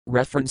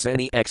 Reference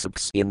any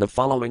excerpts in the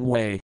following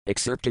way,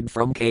 excerpted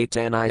from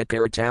Caitanya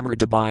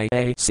Caritamrita by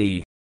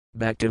A.C.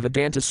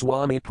 Bhaktivedanta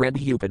Swami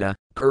Prabhupada,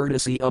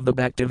 courtesy of the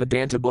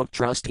Bhaktivedanta Book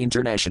Trust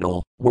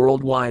International,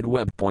 World Wide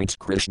Web.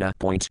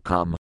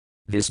 Krishna.com.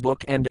 This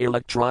book and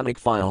electronic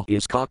file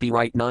is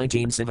copyright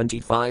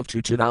 1975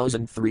 to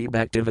 2003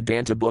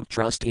 Bhaktivedanta Book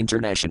Trust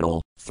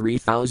International,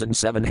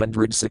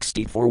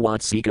 3764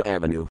 Watseka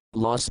Avenue,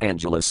 Los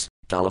Angeles,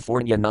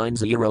 California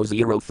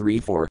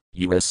 90034,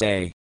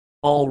 USA.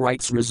 All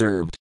rights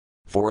reserved.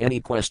 For any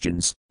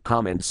questions,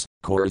 comments,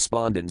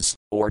 correspondence,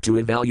 or to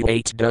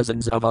evaluate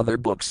dozens of other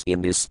books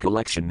in this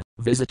collection,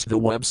 visit the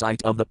website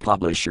of the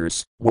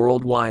publishers,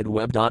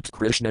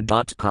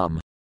 worldwideweb.krishna.com.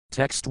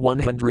 Text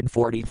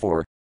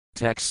 144.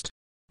 Text.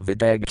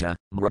 Vidagta,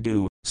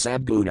 Mradu,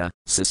 Sabguna,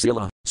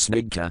 Sasila,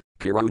 Snigta,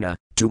 Kiruna,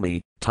 Tumi,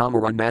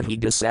 Tamara Madhi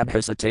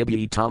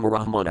Dasabhasatabhi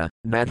Tamarahmana,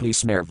 Madhi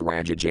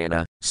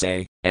Smervrajajana,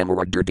 say,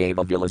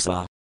 Amaradurdeva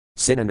Vilasa.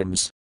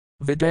 Synonyms.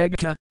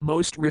 Vidagta,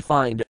 most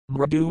refined,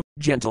 Mradu,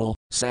 gentle,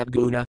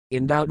 Sabguna,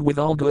 endowed with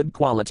all good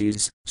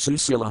qualities,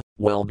 Susila,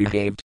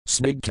 well-behaved,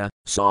 Snigta,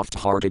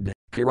 soft-hearted,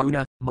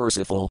 Kiruna,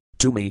 merciful,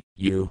 Tumi,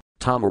 you,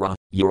 Tamara,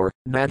 your,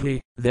 Madhi,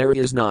 there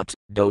is not,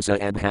 dosa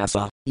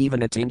abhasa,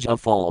 even a tinge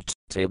of fault,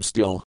 tab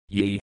still,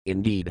 ye,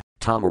 indeed,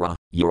 Tamara,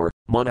 your,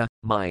 mana,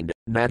 mind,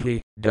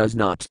 Madhi, does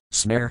not,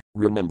 smer,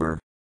 remember.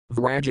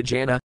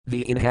 Vrajajana,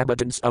 the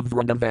inhabitants of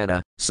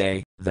Vrindavana,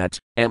 say, that,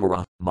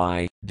 Amara,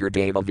 my,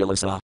 Durdeva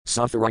Vilasa,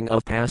 suffering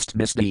of past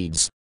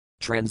misdeeds.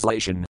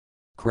 Translation.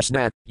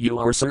 Krishna, you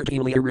are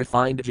certainly a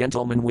refined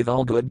gentleman with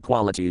all good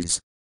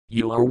qualities.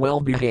 You are well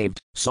behaved,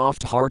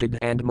 soft-hearted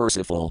and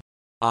merciful.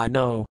 I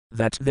know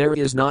that there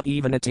is not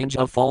even a tinge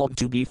of fault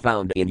to be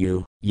found in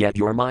you, yet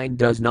your mind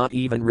does not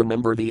even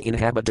remember the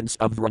inhabitants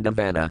of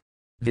Vrindavana.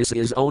 This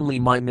is only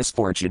my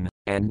misfortune,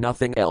 and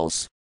nothing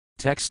else.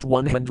 Text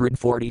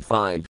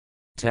 145.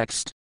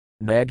 Text.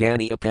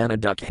 Nagani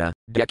Apanadukha,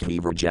 Dekhi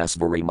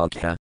Vrajasvari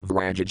Mukha,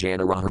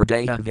 Vrajajanara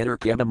Hridaya Vidar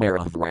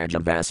Kibamara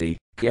Vrajavasi,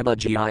 Kiba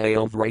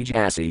Giao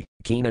Vrajasi,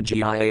 Kina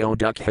Giao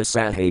Dukha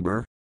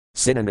Sahaber.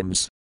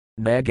 Synonyms.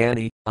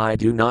 Nagani, I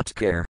do not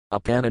care,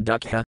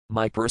 Apanadukha,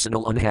 my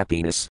personal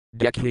unhappiness,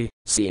 Dekhi,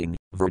 seeing,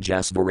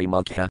 Vrajasvari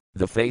Mukha,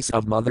 the face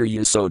of Mother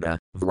Yasoda,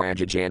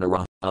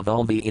 Vrajajanara, of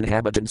all the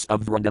inhabitants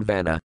of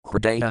Vrindavana,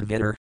 Hridaya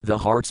Vidar, the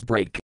heart's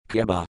break,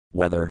 Kiba,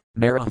 whether,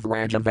 Mara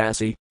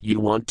Vrajavasi, you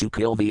want to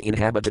kill the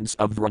inhabitants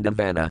of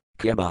Vrindavana,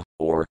 Kiba,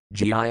 or,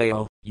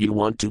 Gio, you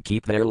want to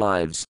keep their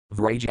lives,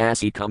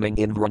 Vrajasi coming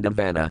in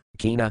Vrindavana,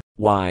 Kina,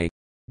 why?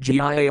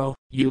 Gio,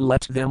 you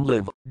let them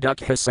live,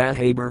 Dukha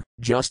Sahaber,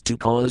 just to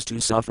cause to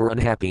suffer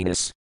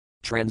unhappiness.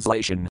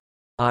 Translation.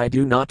 I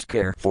do not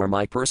care for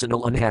my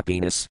personal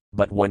unhappiness,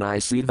 but when I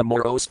see the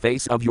morose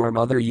face of your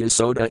mother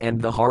Yasoda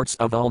and the hearts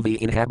of all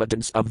the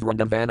inhabitants of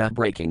Vrindavana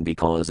breaking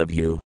because of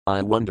you,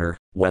 I wonder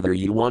whether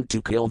you want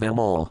to kill them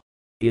all.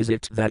 Is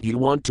it that you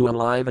want to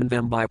enliven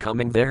them by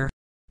coming there?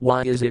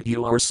 Why is it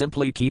you are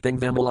simply keeping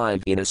them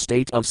alive in a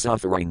state of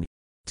suffering?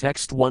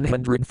 Text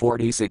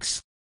 146.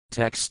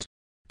 Text.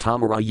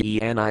 Tamara ye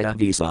Anaya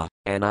Visa,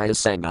 Anaya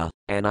Sanga,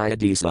 Anaya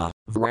Disa,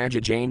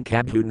 Vrajajane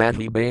Kabhu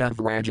Madhi Baya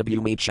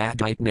Vrajabhumi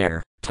Chadite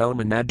Nair,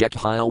 Tomanadek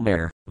Hile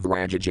Mer,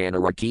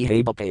 Vrajajanaraki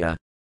Habapaya.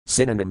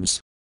 Synonyms.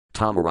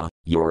 Tamara,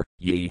 your,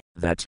 ye,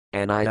 that,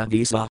 Anaya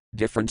Visa,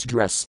 different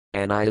dress,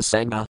 Anaya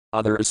Sanga,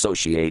 other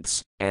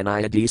associates,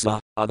 Anaya Disa,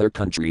 other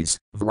countries,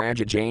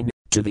 Vrajajane,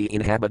 to the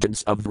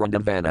inhabitants of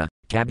Vrindavana,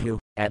 Kabhu,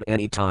 at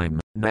any time,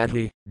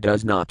 Madhi,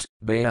 does not,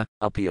 Baya,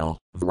 appeal,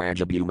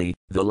 Vrajabhumi,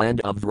 the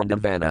land of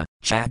Vrindavana,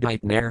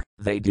 Chadite Nair,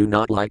 they do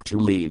not like to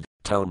leave,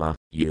 Toma,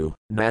 you,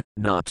 Nat,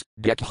 not,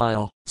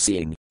 Dekhile,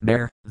 seeing,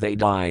 Mer, they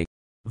die.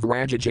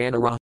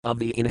 Vrajajanara, of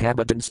the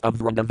inhabitants of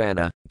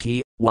Vrindavana,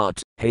 Ki,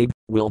 what, Habe,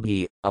 will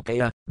be,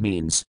 Apaya,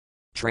 means.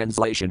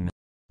 Translation.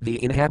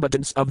 The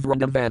inhabitants of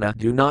Vrindavana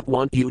do not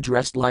want you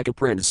dressed like a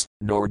prince,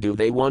 nor do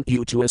they want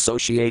you to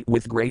associate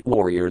with great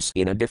warriors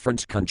in a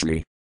different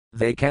country.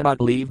 They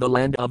cannot leave the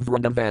land of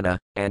Vrindavana,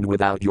 and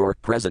without your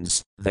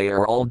presence, they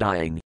are all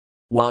dying.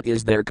 What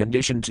is their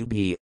condition to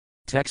be?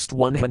 Text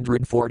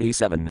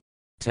 147.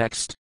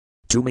 Text.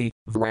 Tumi,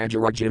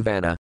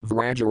 Vrajarajavana,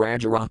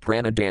 Vrajarajara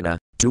Pranadana,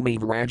 Tumi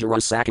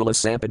Vrajara Sakala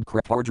Sampad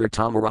Kripardra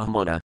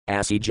Tamarahmana,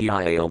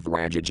 Asigio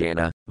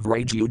Vrajajana,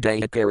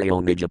 Vrajudaya Karyo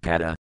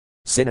Nijapada.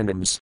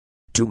 Synonyms.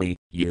 Tumi,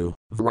 you,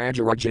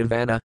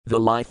 Vrajarajavana, the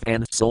life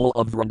and soul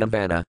of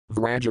Vrindavana,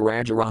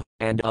 Vrajarajara,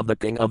 and of the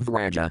king of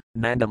Vraja,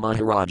 Nanda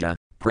Maharaja,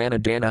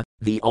 Pranadana,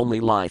 the only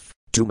life,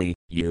 Tumi,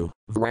 you,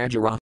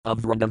 Vrajara,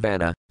 of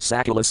Vrindavana,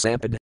 Sakala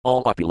Sampad,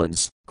 all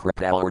opulence,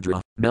 Kripaldra,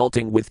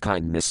 melting with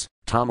kindness,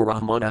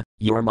 Tamarahmana,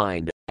 your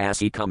mind,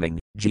 Asi coming,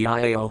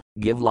 Gio,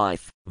 give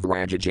life,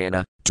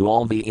 Vrajajana, to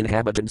all the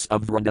inhabitants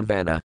of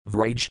Vrindavana,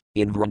 Vraj,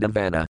 in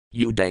Vrindavana,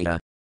 Udaya.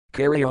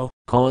 Karyo,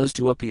 cause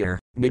to appear,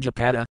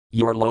 Nijapada,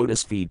 your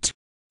lotus feet.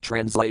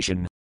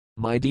 Translation.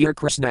 My dear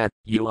Krishna,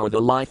 you are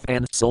the life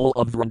and soul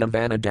of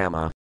Vrindavana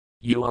Dhamma.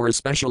 You are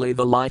especially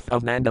the life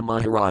of Nanda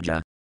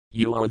Maharaja.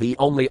 You are the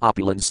only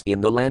opulence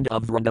in the land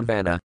of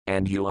Vrindavana,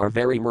 and you are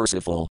very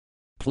merciful.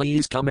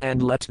 Please come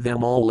and let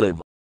them all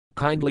live.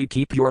 Kindly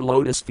keep your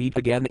lotus feet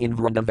again in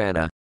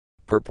Vrindavana.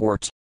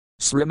 Purport.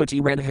 Srimati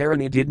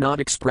Radharani did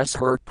not express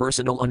her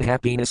personal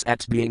unhappiness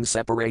at being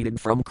separated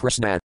from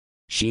Krishna.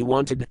 She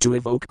wanted to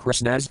evoke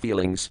Krishna's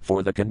feelings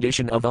for the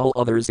condition of all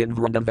others in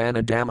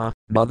Vrindavana Dhamma,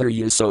 Mother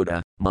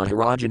Yasoda,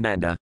 Maharaja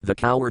Nanda, the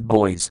coward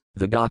boys,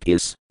 the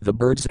gopis, the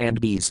birds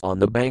and bees on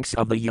the banks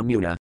of the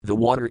Yamuna, the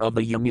water of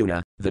the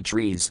Yamuna, the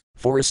trees,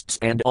 forests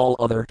and all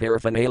other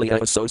paraphernalia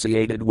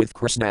associated with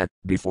Krishna,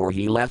 before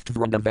he left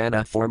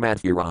Vrindavana for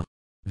Mathura.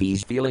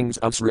 These feelings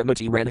of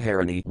Srimati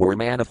Radharani were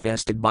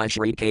manifested by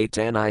Sri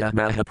Caitanya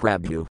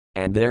Mahaprabhu,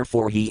 and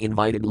therefore he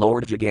invited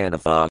Lord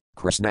Jagannatha,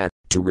 Krishna,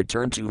 to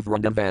return to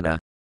Vrindavana.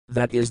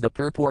 That is the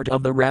purport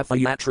of the Ratha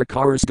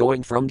Yatrakaras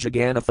going from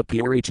Jagannatha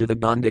Puri to the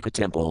Gandhika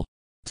temple.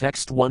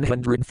 Text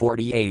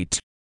 148.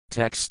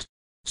 Text.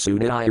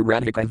 Sunai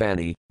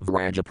Radhikavani,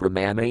 Vraja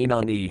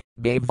Pramamanani,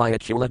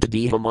 Bhavayakula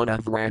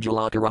Dihamana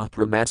Vrajalakara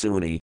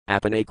Pramatsuni,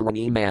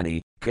 Apanakrani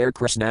Mani, Kar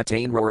Krishna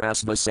Tainrar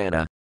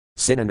Asvasana.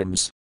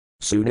 Synonyms.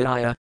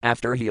 Sunaya,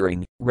 after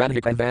hearing,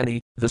 Radhikavani,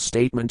 the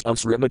statement of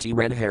Srimati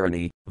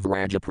Radharani,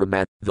 Vraja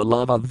Pramat, the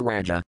love of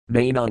Vraja,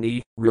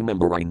 Mainani,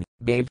 remembering,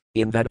 Bhav,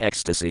 in that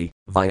ecstasy,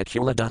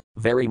 Vyakulada,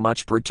 very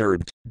much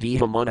perturbed,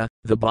 Dihamana,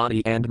 the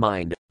body and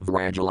mind,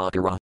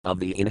 Vrajalakara,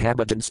 of the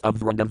inhabitants of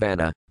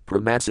Vrindavana,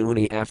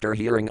 Pramatsuni after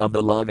hearing of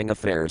the loving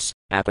affairs,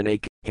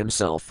 Apanak,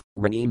 himself,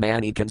 Rani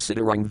Mani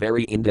considering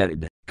very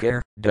indebted,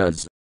 care,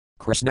 does.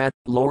 Krishna,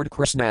 Lord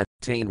Krishna,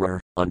 Tainrar,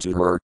 unto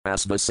her,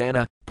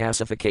 Asvasana,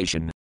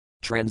 pacification.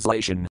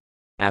 Translation.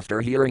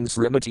 After hearing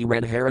Srimati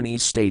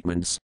Radharani's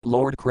statements,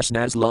 Lord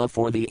Krishna's love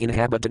for the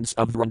inhabitants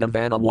of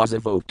Vrindavana was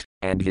evoked,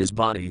 and his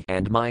body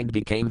and mind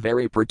became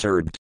very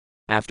perturbed.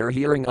 After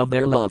hearing of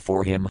their love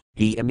for him,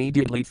 he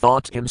immediately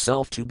thought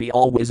himself to be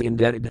always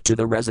indebted to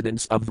the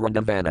residents of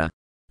Vrindavana.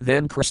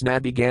 Then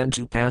Krishna began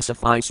to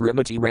pacify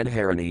Srimati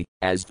Radharani,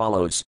 as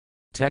follows.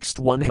 Text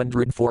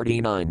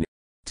 149.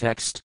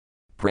 Text.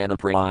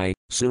 Pranaprai,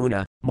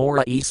 Suna,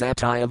 Mora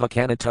Isatayava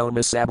Kanatoma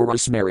Sabara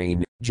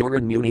Smarine,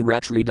 Juran Muni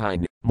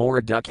Ratridine,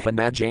 Mora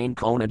Dukhana Jane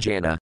Kona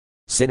Jana.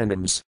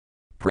 Synonyms.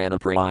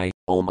 Pranaprai,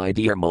 O my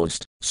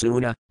dearmost,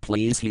 Suna,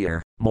 please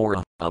hear,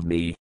 Mora, of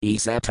me,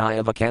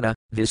 Isatayava Kana,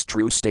 this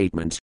true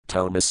statement,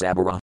 Toma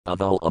Sabara,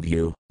 of all of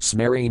you,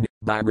 Smarine,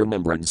 by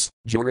remembrance,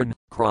 Juran,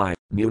 cry,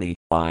 Muni,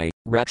 I,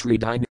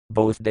 Ratridine,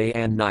 both day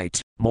and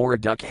night, Mora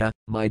Dukha,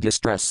 my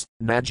distress,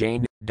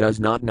 Najane, does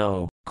not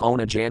know,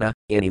 Kona Jana,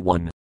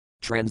 anyone.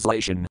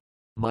 Translation.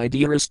 My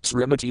dearest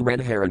Srimati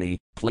Radharani,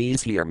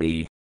 please hear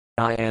me.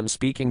 I am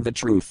speaking the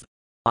truth.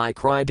 I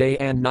cry day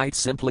and night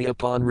simply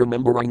upon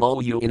remembering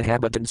all you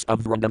inhabitants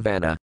of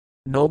Vrindavana.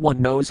 No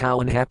one knows how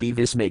unhappy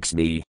this makes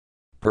me.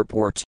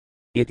 Purport.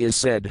 It is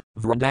said,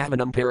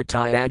 Vrindavanam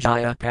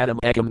Paratayajaya Padam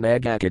Ekam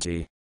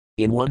Magakati.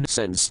 In one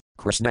sense,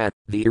 Krishna,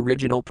 the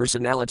original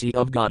personality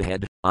of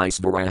Godhead,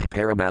 Isvara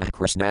Paramah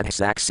Krishna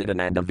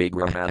Saksidananda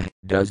Vigraha,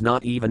 does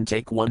not even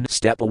take one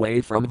step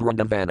away from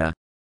Vrindavana.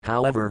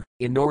 However,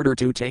 in order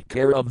to take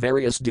care of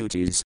various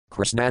duties,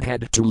 Krishna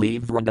had to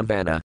leave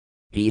Vrindavana.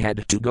 He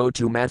had to go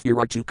to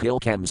Mathura to kill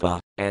Kamsa,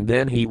 and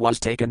then he was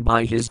taken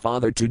by his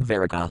father to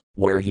Dvaraka,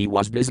 where he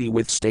was busy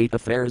with state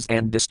affairs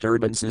and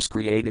disturbances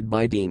created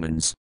by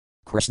demons.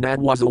 Krishna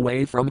was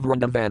away from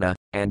Vrindavana,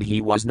 and he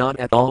was not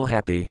at all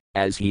happy,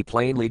 as he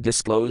plainly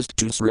disclosed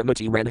to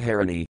Srimati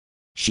Radharani.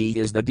 She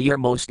is the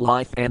dearmost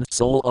life and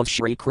soul of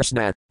Sri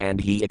Krishna, and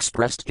he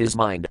expressed his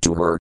mind to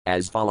her,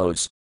 as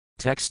follows.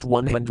 Text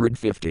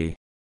 150.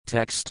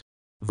 Text.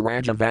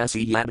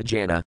 Vrajavasi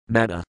Yadajana,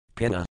 Mata,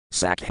 Pina,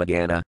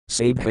 Sakhagana,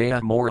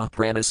 Sabhaya Mora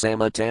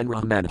Pranasama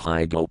Tanra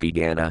Madhai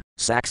Gopigana,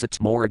 Saksat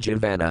Mora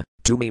Jivana,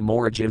 Tumi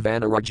Mora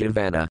Jivana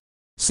Rajivana.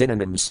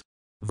 Synonyms.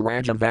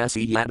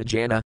 Vrajavasi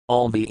Yadajana,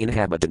 all the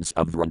inhabitants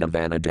of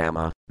Vrindavana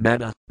Dhamma,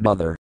 Mata,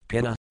 mother,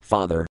 Pina,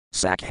 father,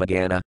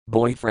 Sakhagana,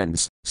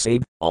 boyfriends,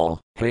 Sab,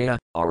 all, Haya,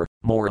 are,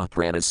 Mora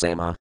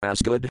Pranasama,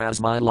 as good as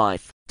my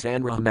life,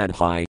 Tanra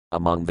Madhai,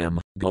 among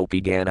them,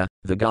 Gopigana,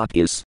 the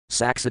gopis,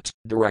 Saksat,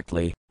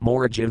 directly,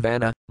 Mora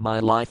Jivana, my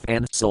life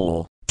and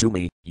soul, to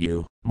me,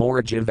 you,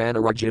 Mora Jivana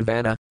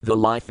Rajivana, the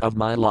life of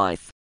my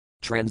life.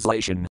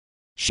 Translation.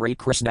 Sri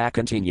Krishna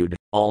continued,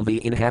 all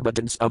the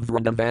inhabitants of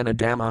Vrindavana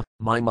Dhamma,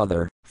 my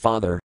mother,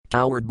 father,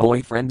 coward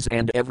boyfriends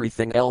and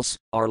everything else,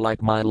 are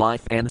like my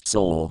life and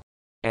soul.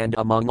 And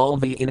among all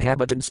the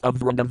inhabitants of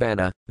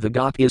Vrindavana, the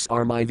gopis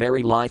are my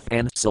very life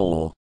and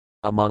soul.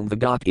 Among the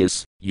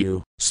gopis,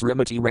 you,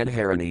 Srimati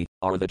Radharani,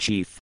 are the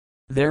chief.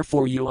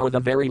 Therefore you are the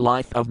very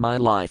life of my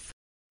life.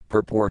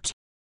 Purport.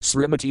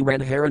 Srimati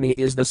Radharani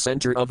is the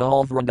center of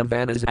all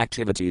Vrindavana's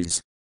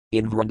activities.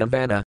 In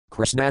Vrindavana,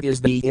 Krishna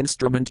is the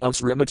instrument of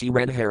Srimati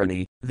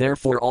Radharani,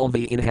 therefore all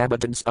the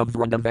inhabitants of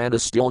Vrindavana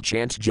still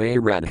chant Jai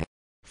Radha.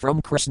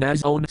 From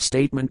Krishna's own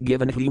statement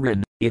given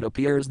herein, It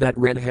appears that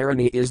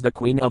Radharani is the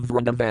queen of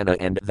Vrindavana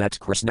and that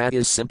Krishna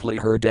is simply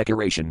her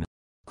decoration.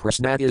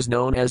 Krishna is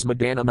known as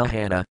Madana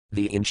Mohana,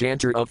 the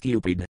enchanter of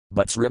Cupid,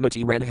 but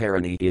Srimati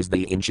Radharani is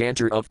the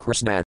enchanter of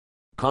Krishna.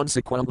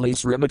 Consequently,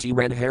 Srimati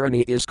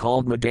Radharani is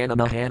called Madana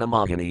Mohana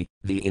Mohini,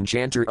 the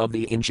enchanter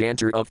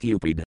of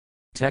Cupid.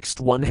 Text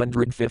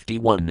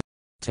 151.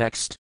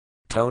 Text.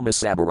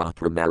 Tomasabara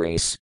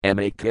Pramares,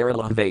 Ema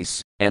Kerala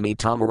Vase, Emi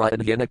Tamara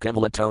Adhina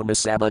Kevala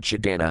Tomasaba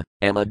Chidana,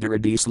 Emma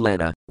Duradis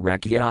Lena,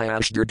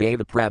 Rakyayashdar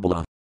Deva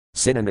Prabala.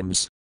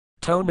 Synonyms.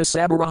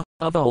 Tomasabara,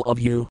 of all of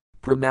you.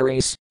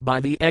 Pramares, by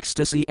the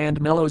ecstasy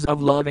and mellows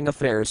of loving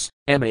affairs.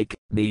 Emek,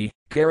 me,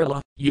 Kerala,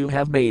 you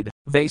have made.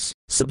 Vase,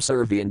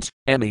 subservient.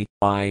 Emi,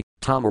 I,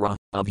 Tamara,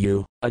 of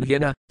you.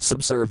 Adhina,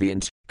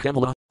 subservient.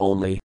 Kevala,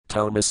 only.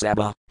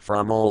 Tomasaba,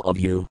 from all of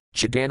you.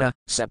 Chidana,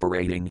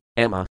 separating.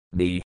 Emma,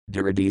 me.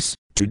 Duradis,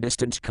 to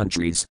distant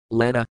countries.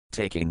 Lena,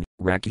 taking.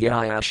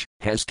 Rakyayash,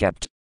 has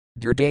kept.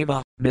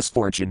 Durdeva,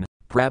 misfortune.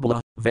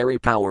 Prabala, very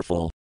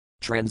powerful.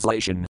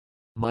 Translation.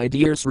 My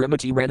dear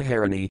Srimati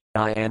Radharani,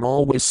 I am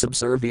always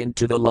subservient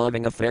to the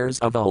loving affairs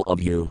of all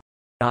of you.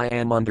 I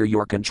am under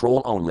your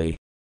control only.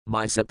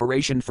 My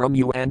separation from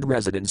you and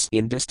residence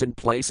in distant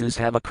places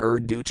have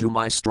occurred due to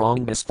my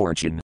strong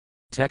misfortune.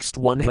 Text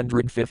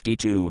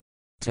 152.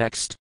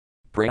 Text.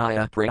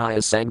 Praya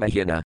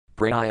Sangmahina,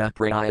 Praya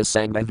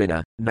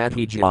Sangmavina,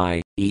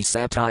 Madhijai,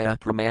 Satya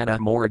Pramana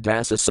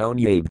Moradasa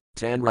Sonyabe,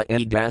 Tanra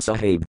Dasa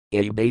Habe,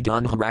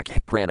 Abedan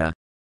Harak Prana.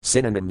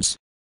 Synonyms.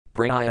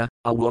 Praya,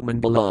 a woman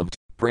beloved.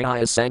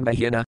 Praya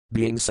Sangmahina,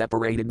 being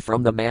separated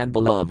from the man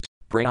beloved.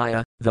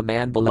 Praya, the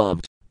man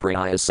beloved.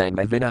 Praya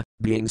Sangmavina,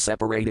 being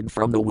separated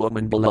from the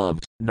woman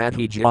beloved.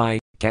 Madhijai,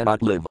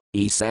 cannot live.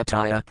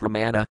 Satya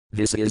Pramana,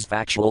 this is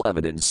factual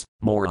evidence.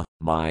 Mora,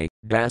 my.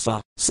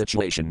 Dasa,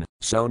 situation.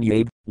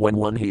 Sonyabe, when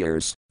one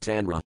hears.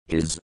 Tanra,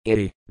 his.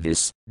 Iti,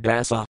 this.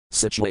 Dasa,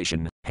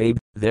 situation. Habe,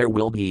 there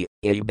will be.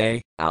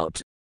 Ibe, out.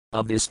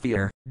 Of this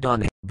fear,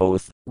 done,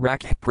 both.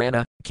 Rak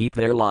prana, keep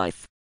their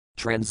life.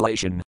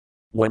 Translation.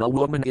 When a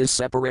woman is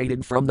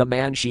separated from the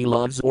man she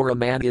loves or a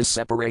man is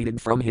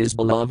separated from his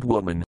beloved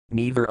woman,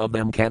 neither of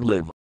them can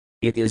live.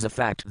 It is a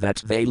fact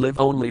that they live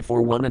only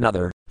for one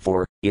another,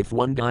 for, if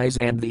one dies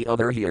and the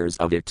other hears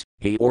of it,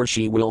 he or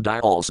she will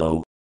die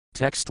also.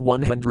 Text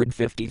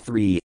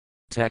 153.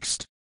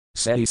 Text.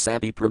 Seti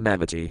Sapi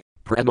Pramavati,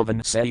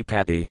 Prabhavan Seti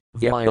Pati,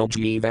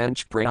 Vyalji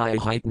Vanch Priya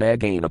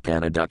Hitnagana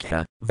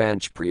Panadukha,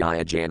 Vanch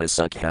Priya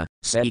Janasukha,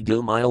 Seti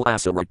Gumile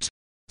Asarat.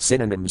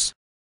 Synonyms.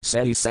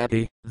 Seti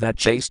Sapi, that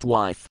chaste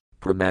wife.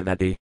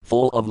 Pramavati,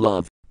 full of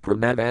love.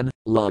 Pramavan,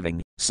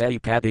 loving. Seti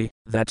Pati,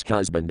 that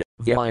husband.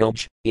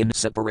 Vyalj, in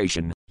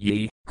separation.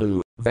 Ye,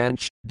 who.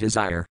 Vanch,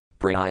 desire.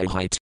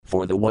 Priyahite,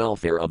 for the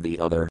welfare of the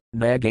other.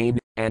 Nagain,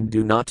 and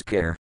do not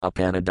care.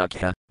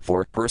 Apanadukha,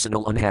 for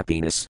personal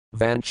unhappiness.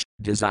 Vanch,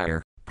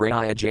 desire.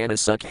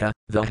 Priyajanasukha,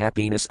 the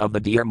happiness of the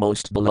dear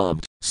most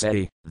beloved.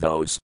 Seti,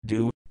 those,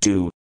 do,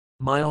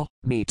 mile,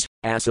 meet.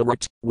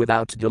 Asarat,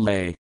 without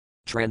delay.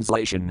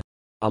 Translation.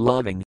 A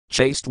loving,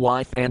 chaste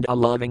wife and a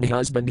loving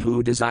husband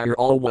who desire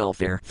all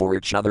welfare for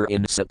each other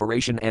in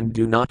separation and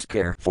do not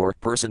care for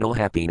personal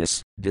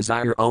happiness,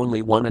 desire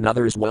only one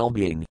another's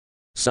well-being.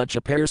 Such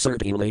a pair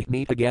certainly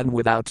meet again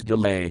without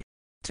delay.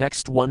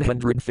 Text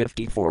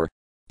 154.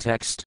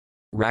 Text.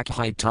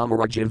 Rakhai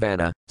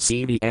Tamarajivana,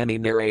 Sivi Ani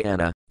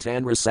Narayana,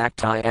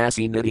 Tanrasakti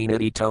Asi Nidhi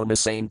Nidhi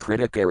Tomasane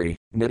Kritikari,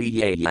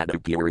 Nidhi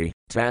Yadupuri,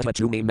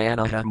 Tatatumi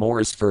Manaha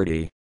Morris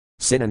Furti.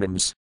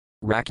 Synonyms.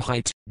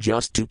 Rakhite,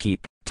 just to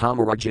keep.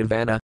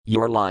 Tamarajivana,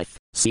 your life.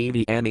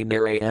 Sivi Ani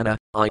Narayana,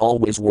 I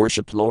always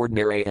worship Lord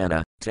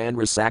Narayana.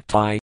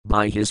 Tanrasakti,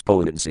 by his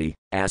potency.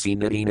 Asi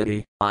Nidhi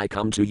Nidhi, I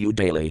come to you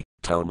daily.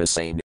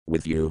 Tomasane,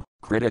 with you.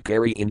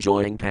 Kritikari,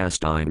 enjoying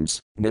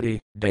pastimes. Nidhi,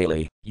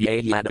 daily.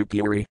 Ye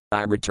Yadupuri,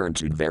 I return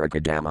to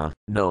Dvarakadama,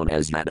 known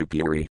as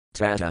Yadupuri.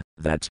 Tata,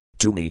 that.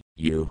 To me,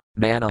 you.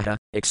 Manaha,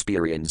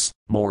 experience.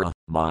 Mora,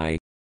 my.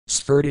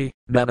 Sfurti,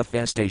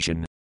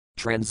 manifestation.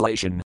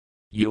 Translation.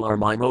 You are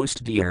my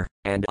most dear,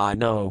 and I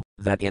know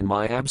that in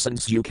my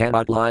absence you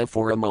cannot lie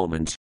for a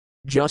moment.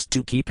 Just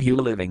to keep you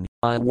living,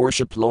 I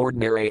worship Lord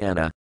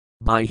Narayana.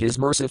 By his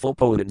merciful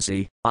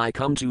potency, I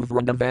come to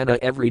Vrindavana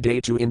every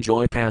day to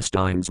enjoy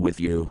pastimes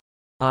with you.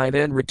 I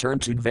then return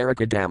to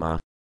Dvarakadama.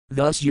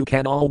 Thus you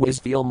can always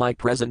feel my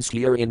presence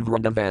here in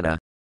Vrindavana.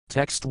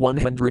 Text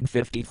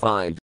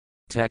 155.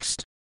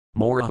 Text.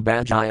 Mora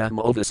Bhajaya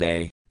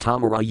Movase,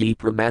 Tamarayi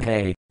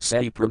Pramathe,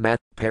 Se Pramat,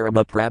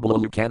 Parama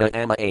Prabala Lukana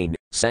Amain,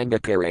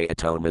 Sangakare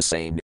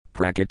Atomasane,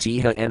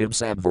 Prakatiha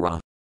Anubsabvara.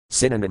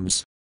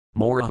 Synonyms.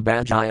 Mora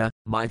Bhajaya,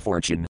 my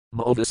fortune.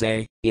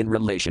 Movase, in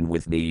relation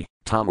with me.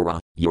 Tamara,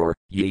 your,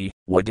 ye,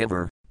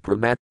 whatever.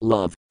 Pramat,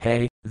 love.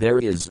 Hey, there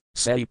is.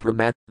 Se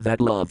Pramat,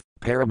 that love.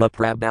 Parama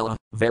Prabala,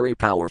 very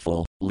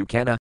powerful.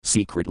 Lukana,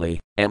 secretly.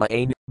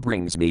 Amain,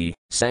 brings me.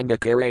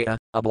 Sangakaraya,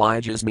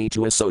 obliges me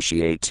to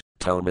associate.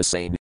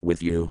 Tomasane,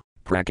 with you.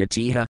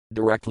 Prakatiha,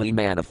 directly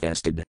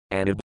manifested.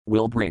 Anub,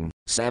 will bring.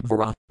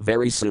 Sabvara,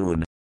 very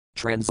soon.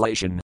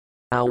 Translation.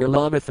 Our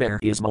love affair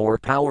is more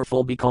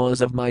powerful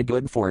because of my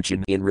good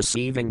fortune in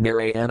receiving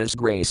Narayana's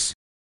grace.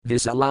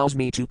 This allows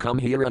me to come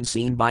here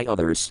unseen by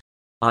others.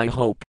 I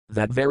hope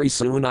that very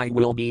soon I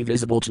will be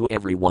visible to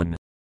everyone.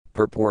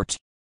 Purport.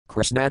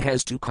 Krishna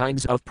has two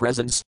kinds of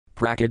presence,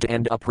 prakita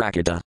and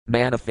aprakita,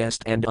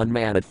 manifest and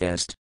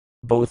unmanifest.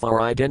 Both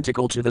are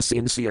identical to the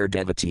sincere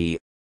devotee.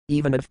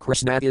 Even if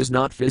Krishna is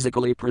not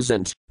physically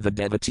present, the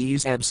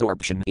devotee's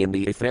absorption in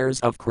the affairs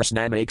of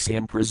Krishna makes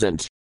him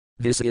present.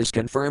 This is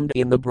confirmed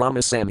in the Brahma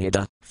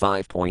Samhita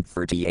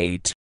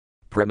 5.38.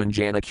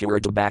 Premanjana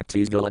Kurta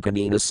Bhaktis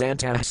Vilakanina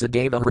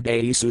Santahsadeva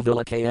Hridayi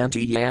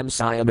Suvilakayanti Yam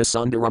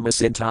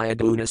Sayamasundarama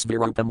Gunas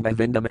Virupam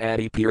Bhavindam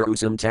Adi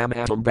Purusam Tam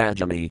Atam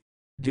Bhajami.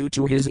 Due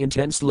to his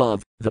intense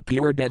love, the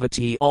pure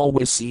devotee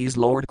always sees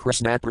Lord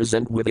Krishna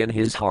present within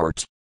his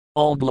heart.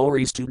 All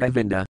glories to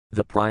Govinda,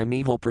 the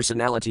primeval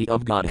personality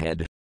of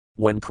Godhead.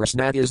 When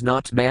Krishna is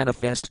not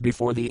manifest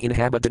before the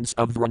inhabitants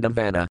of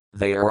Vrindavana,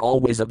 they are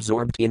always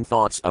absorbed in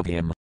thoughts of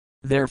him.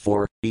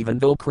 Therefore, even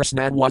though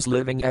Krishna was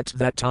living at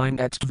that time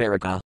at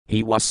Dvaraka,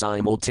 he was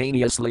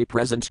simultaneously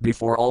present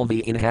before all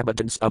the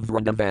inhabitants of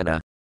Vrindavana.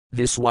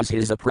 This was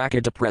his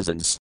aprakita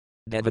presence.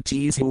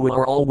 Devotees who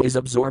are always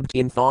absorbed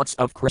in thoughts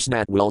of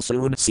Krishna will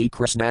soon see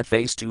Krishna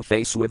face to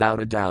face without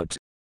a doubt.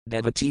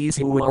 Devotees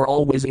who are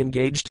always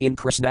engaged in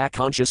Krishna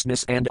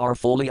consciousness and are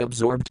fully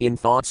absorbed in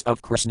thoughts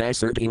of Krishna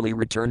certainly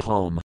return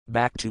home,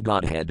 back to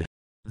Godhead.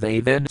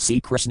 They then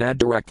see Krishna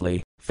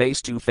directly,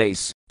 face to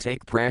face,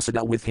 take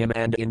prasada with him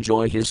and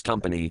enjoy his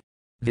company.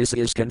 This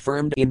is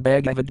confirmed in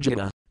Bhagavad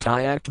Gita,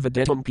 Tyact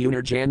Viditam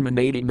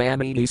Punarjanmanadi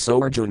Mamadi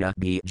Soarjuna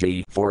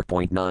BG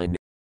 4.9.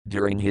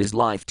 During his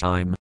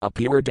lifetime, a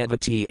pure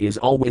devotee is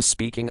always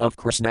speaking of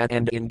Krishna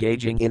and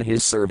engaging in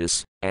his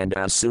service, and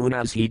as soon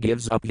as he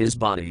gives up his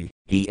body,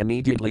 he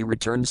immediately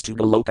returns to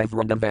the Loka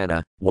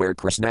Vrindavana, where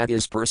Krishna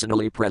is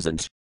personally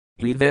present.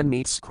 He then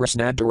meets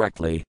Krishna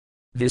directly.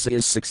 This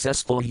is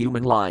successful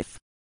human life.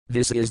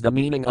 This is the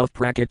meaning of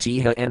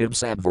Prakatiha and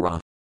Absadvara.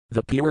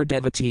 The pure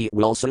devotee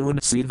will soon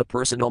see the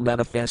personal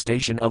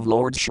manifestation of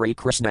Lord Shri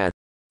Krishna.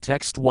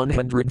 Text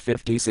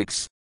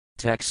 156.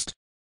 Text.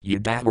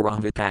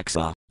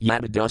 Yudavaravipaksa,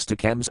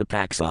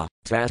 Yadadustakemsapaksa,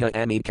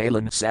 Tata Ami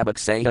Kalan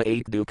Sabaksaya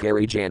 8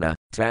 Dukari Jana,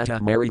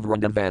 Tata Mari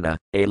Vrindavana,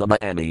 Alama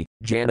Ami,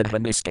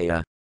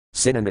 Janadhaniskaya.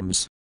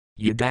 Synonyms.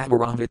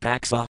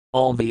 Yudavaravipaksa,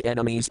 all the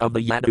enemies of the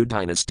Yadu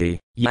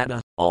dynasty,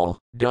 Yada, all,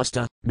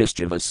 Dusta,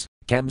 mischievous,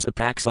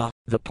 Kemsapaksa,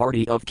 the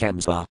party of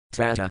Kemsa,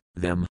 Tata,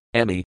 them,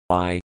 Emi,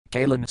 I,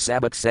 Kalan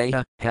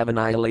Sabaksaya, have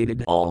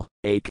annihilated all,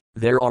 Ake,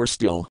 there are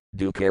still,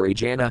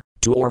 Dukarijana,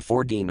 2 or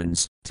 4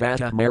 demons,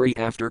 Tata Mary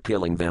after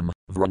killing them,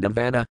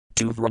 Vrindavana,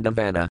 to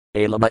Vrindavana,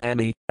 Alama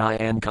Ami, I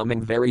am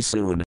coming very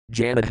soon,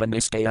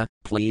 Janadhaniskaya,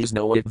 please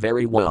know it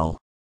very well.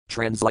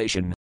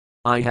 Translation.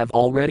 I have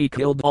already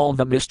killed all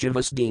the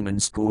mischievous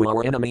demons who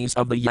are enemies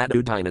of the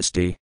Yadu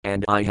dynasty,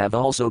 and I have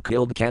also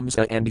killed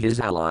Kemsa and his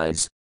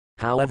allies.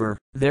 However,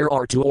 there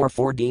are 2 or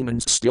 4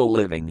 demons still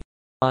living.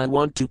 I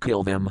want to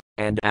kill them,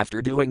 and after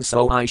doing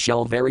so I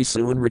shall very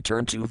soon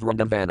return to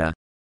Vrindavana.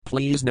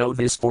 Please know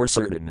this for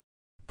certain.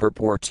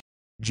 Purport.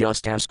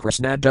 Just as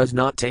Krishna does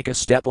not take a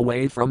step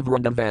away from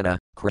Vrindavana,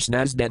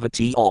 Krishna's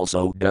devotee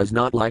also does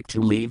not like to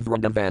leave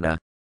Vrindavana.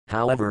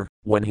 However,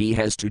 when he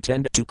has to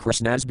tend to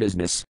Krishna's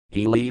business,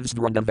 he leaves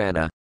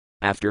Vrindavana.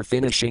 After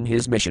finishing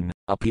his mission,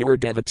 a pure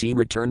devotee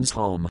returns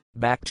home,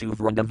 back to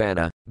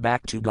Vrindavana,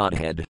 back to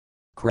Godhead.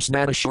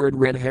 Krishna assured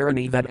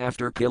Radharani that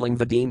after killing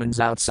the demons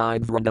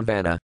outside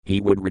Vrindavana,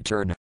 he would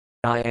return.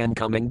 I am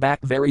coming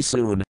back very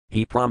soon,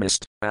 he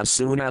promised, as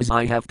soon as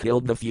I have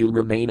killed the few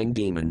remaining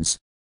demons.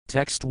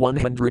 Text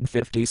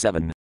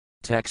 157.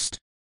 Text.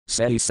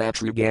 Seti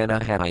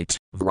Satrugana Hite,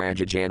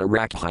 Vrajajana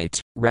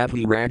Rakhite,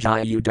 Ravi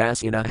Rajaya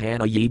Udasina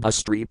Hana Yiba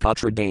Stri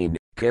Putra Dane,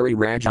 Kari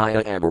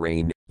Rajaya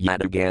Amarane,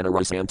 Yadagana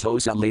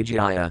Rasantosa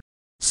Lijaya.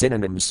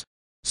 Synonyms.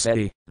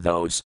 Seti,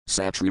 those,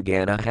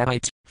 Satrugana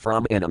Hite,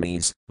 from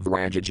enemies,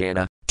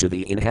 Vrajajana, to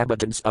the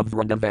inhabitants of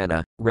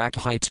Vrindavana,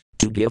 Rakhite,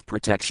 to give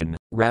protection,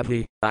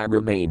 Ravi, I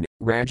remain,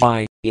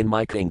 Rajai, in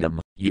my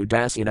kingdom,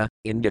 Udasina,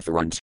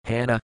 indifferent,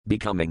 Hana,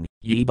 becoming,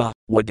 Yiba,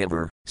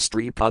 whatever,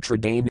 Stri Putra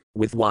Dane,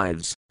 with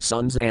wives,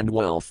 sons and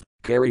wealth,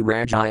 Kari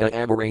Rajaya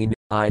Amarane,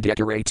 I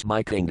decorate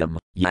my kingdom,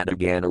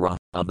 Yadaganara,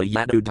 of the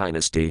Yadu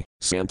dynasty,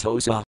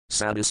 Santosa,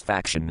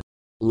 satisfaction.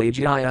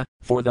 Lijaya,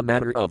 for the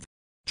matter of.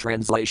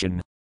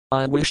 Translation.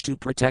 I wish to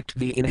protect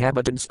the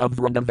inhabitants of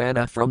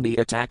Vrindavana from the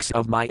attacks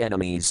of my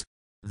enemies.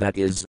 That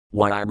is,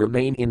 why I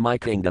remain in my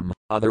kingdom,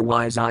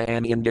 otherwise I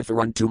am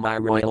indifferent to my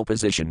royal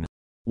position.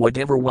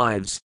 Whatever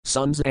wives,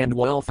 sons and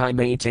wealth I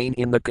maintain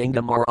in the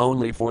kingdom are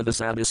only for the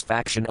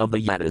satisfaction of the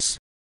Yadus.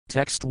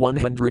 Text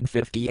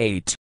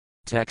 158.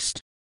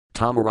 Text.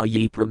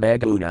 Tamarayi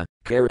Pramaguna,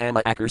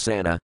 Karama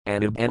Akarsana,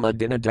 Anubama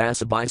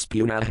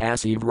Dinadasabispuna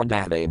Hasi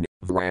Vrindavane,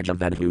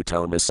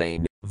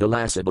 Vrajavadhutomasane,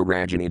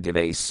 Vilasabharajani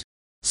Devase.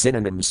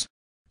 Synonyms.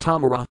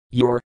 Tamara,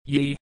 your,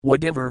 ye,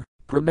 whatever,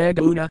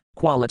 Pramaguna,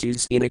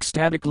 qualities in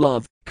ecstatic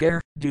love,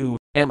 care, do,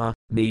 Emma,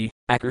 me,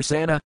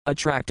 Akarsana,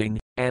 attracting,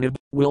 Anub,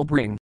 will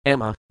bring,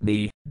 Emma,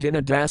 me,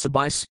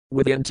 Dinadasabis,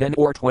 within 10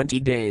 or 20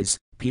 days,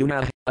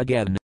 Puna,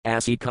 again,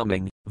 Asi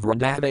coming,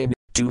 Vrindavan,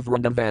 to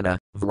Vrindavana,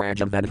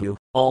 Vrajavadhu,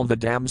 all the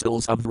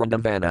damsels of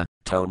Vrindavana,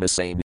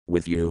 Tomasane,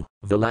 with you,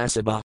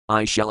 Vilasaba,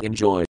 I shall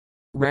enjoy.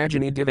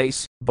 Rajani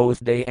Divas,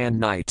 both day and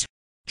night.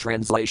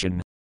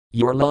 Translation.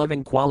 Your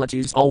loving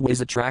qualities always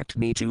attract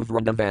me to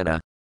Vrindavana.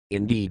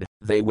 Indeed,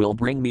 they will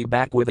bring me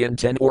back within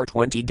 10 or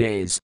 20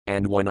 days,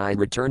 and when I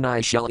return I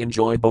shall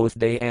enjoy both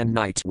day and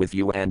night with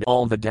you and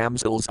all the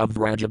damsels of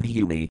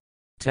Vrajabhumi.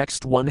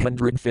 Text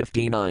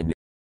 159.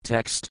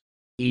 Text.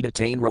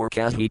 Edatain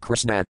Rorkahi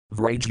Krishna,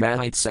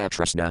 Vrajvahit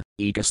Satrasna,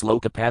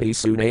 Ekaslokapati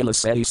Sunala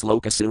Seti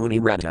Sloka Suni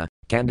Reta,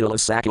 Kandila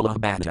Sakala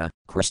Bhatta,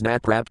 Krishna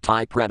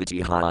Prapti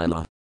Pradati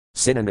Haila.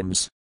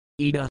 Synonyms.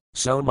 Ida,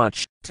 so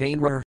much,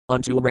 Tainrar,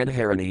 unto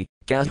Radharani,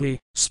 Kahi,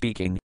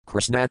 speaking,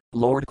 Krishna,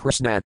 Lord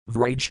Krishna,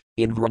 Vraj,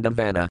 in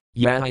Vrindavana,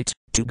 Yahit,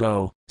 to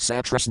go,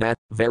 Satrasna,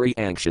 very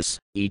anxious,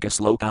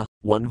 Ekasloka,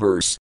 one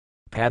verse.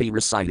 Patti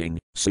reciting,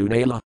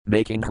 Sunala,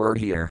 making her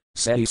hear,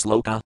 Seti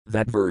Sloka,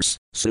 that verse,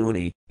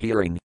 Suni,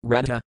 hearing,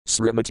 Radha,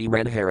 Srimati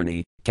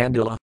Radharani,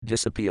 Kandila,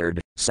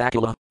 disappeared,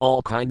 Sakala,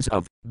 all kinds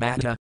of,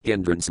 Bhatta,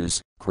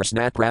 hindrances,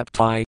 Krishna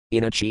Prapti,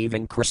 in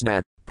achieving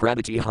Krishna,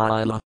 Pradati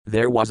Haila,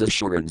 there was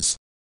assurance.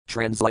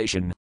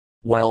 Translation.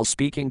 While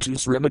speaking to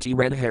Srimati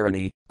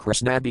Radharani,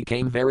 Krishna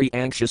became very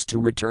anxious to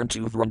return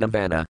to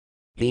Vrindavana.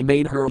 He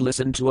made her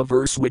listen to a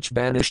verse which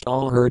banished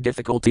all her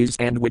difficulties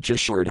and which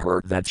assured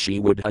her that she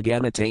would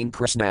again attain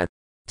Krishna.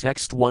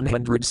 Text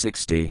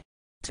 160.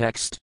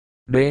 Text.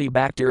 May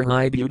Bhaktir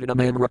Hi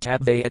Butanam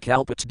Ratatve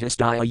Akalpat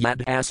Distaya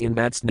Yad As in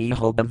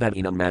Matsniho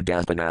Bhavinam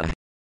Madapana.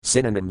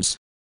 Synonyms.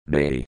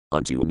 May,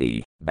 unto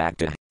me,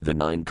 Bhakta, the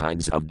 9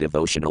 kinds of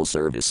devotional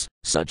service,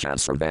 such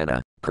as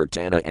Sarvana,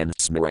 Kirtana and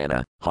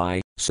Smarana,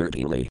 high,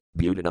 certainly,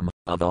 Butanam,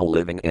 of all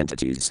living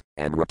entities,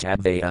 and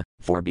Ratadvaya,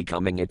 for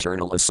becoming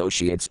eternal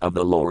associates of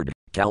the Lord,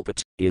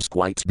 Kalpat, is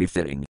quite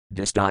befitting,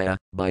 Distaya,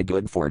 by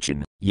good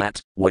fortune, yet,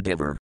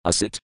 whatever,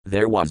 asit,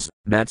 there was,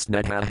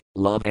 Matsnatha,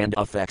 love and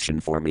affection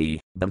for me,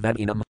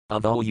 Bhavavinam,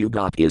 of all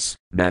Yugapis,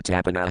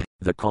 Matapana,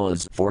 the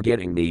cause for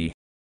getting me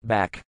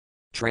back.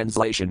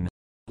 Translation.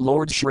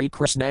 Lord Shri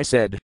Krishna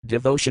said,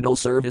 devotional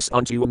service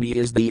unto me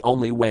is the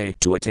only way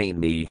to attain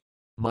me.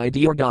 My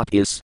dear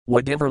Gopis,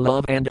 whatever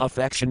love and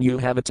affection you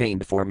have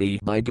attained for me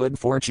by good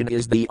fortune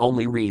is the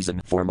only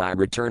reason for my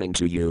returning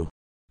to you.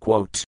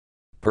 Quote.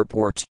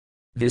 Purport.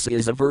 This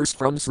is a verse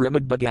from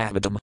Srimad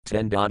Bhagavatam,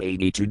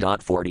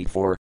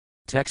 10.82.44.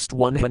 Text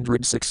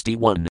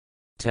 161.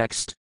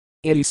 Text.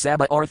 Iti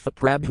Sabha Artha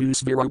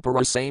Prabhus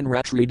Viruparasain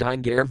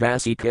Ratridine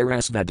Garvasi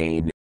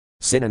Karasvadain.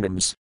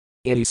 Synonyms.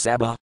 Iti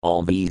Sabha,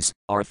 all these,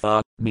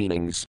 Artha,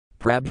 meanings,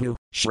 Prabhu,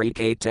 Shri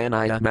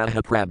Caitanya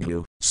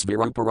Mahaprabhu,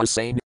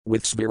 Sviruparasain,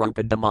 with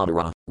Svirupa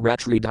Damodara,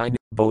 Ratridine,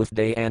 both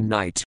day and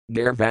night,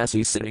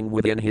 Garvasi sitting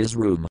within his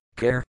room,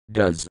 Kar,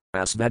 does,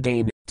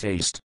 Asvadain,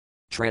 taste.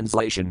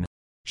 Translation.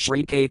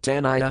 Shri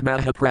Caitanya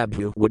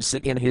Mahaprabhu would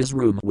sit in his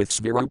room with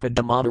Svirupa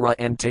Damodara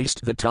and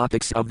taste the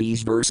topics of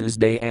these verses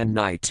day and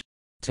night.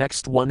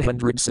 Text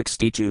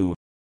 162.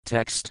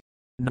 Text.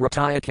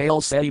 Nratya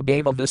Kale Seti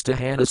Bhava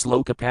Vistahana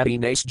Slokapati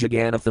Nace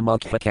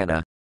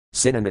Jaganathamukha.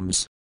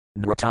 Synonyms.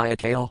 Nratya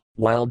Kale,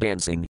 while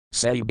dancing,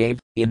 Seti Bhava,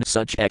 in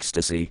such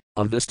ecstasy,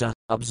 Avista,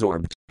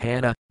 absorbed,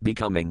 Hana,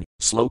 becoming,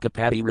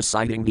 Slokapati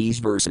reciting these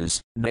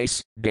verses,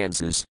 Nace,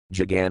 dances,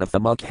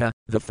 Jaganathamukha,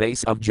 the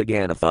face of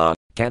Jagannatha,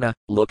 Kana,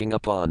 looking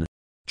upon.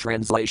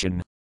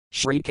 Translation.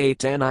 Shri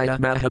Caitanya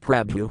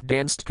Mahaprabhu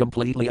danced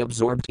completely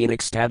absorbed in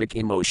ecstatic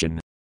emotion.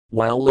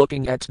 While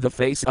looking at the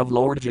face of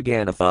Lord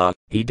Jagannatha,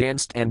 he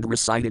danced and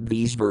recited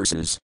these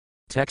verses.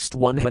 Text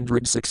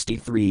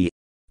 163.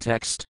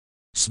 Text.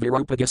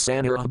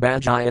 Svirupagasanara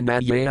Bhajaya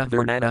Madhyaya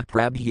Varnana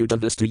Prabhuta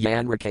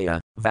Vistayanrakaya,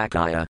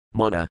 Vakaya,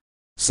 Mona.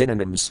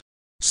 Synonyms.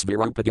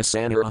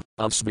 Svirupagasanara,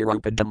 of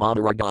Svirupa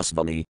Damodara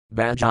Gosvami,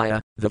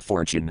 Bhajaya, the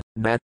fortune,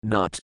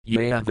 not,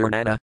 Yaya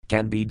Varnana,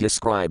 can be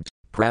described.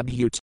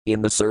 Prabhut,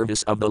 in the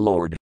service of the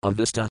Lord,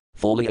 Avista,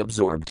 fully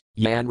absorbed,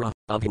 Yanra,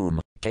 of whom,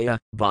 Kaya,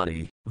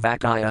 body,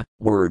 Vakaya,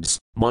 words,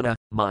 Mana,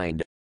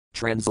 mind.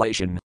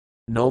 Translation.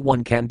 No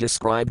one can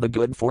describe the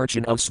good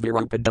fortune of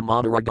Svirupa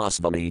Damodara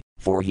Gosvami,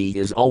 for he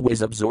is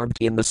always absorbed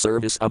in the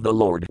service of the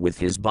Lord with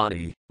his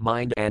body,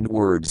 mind and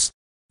words.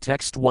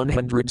 Text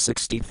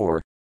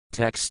 164.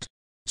 Text.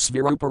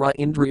 Svirupara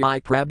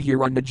Indriya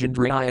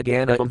Prabhuranajindriya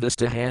Gana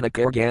Avistahana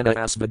Kargana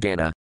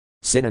Asvadana.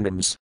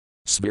 Synonyms.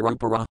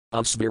 Svirupara,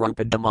 of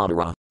Svirupa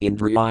Damodara,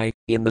 Indriya,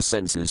 in the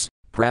senses,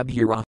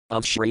 Prabhura,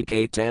 of Shri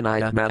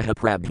Caitanya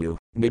Mahaprabhu,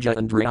 Nija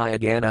Indriya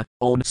Gana,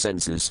 own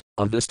senses,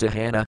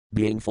 Avistahana,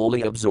 being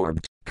fully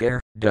absorbed,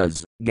 Kar,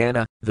 does,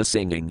 Gana, the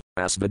singing,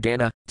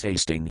 Asvadana,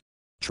 tasting.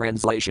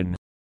 Translation.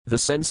 The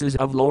senses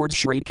of Lord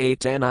Shri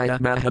Caitanya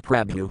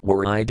Mahaprabhu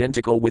were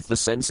identical with the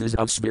senses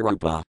of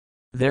Svirupa.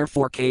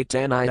 Therefore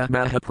Caitanya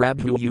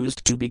Mahaprabhu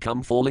used to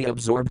become fully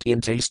absorbed in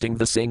tasting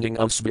the singing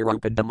of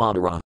Svirupa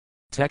Damodara.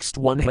 Text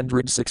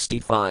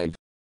 165.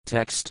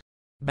 Text.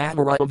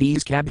 Bhavara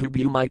vis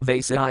kabhubumite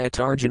vasaya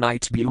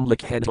tarjanite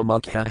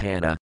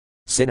bumlikhentamukha.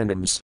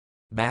 Synonyms.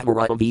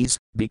 Bhavara vis,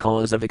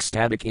 because of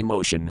ecstatic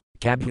emotion,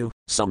 kabhu,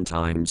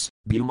 sometimes,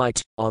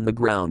 bumite, on the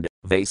ground,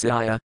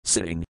 vasaya,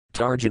 sitting,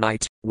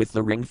 tarjanite, with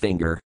the ring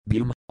finger,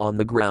 bum, on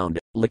the ground,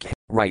 lik,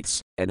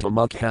 writes, and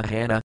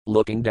mukha,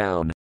 looking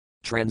down.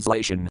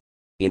 Translation.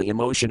 In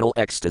emotional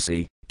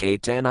ecstasy,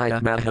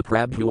 Caitanya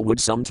Mahaprabhu would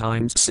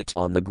sometimes sit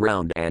on the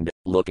ground and,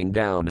 looking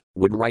down,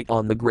 would write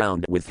on the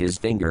ground with his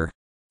finger.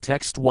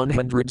 Text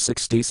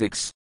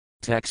 166.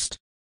 Text.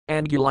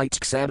 Angulite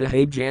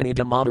Ksabahab Jani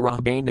Damadara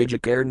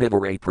Bainajakar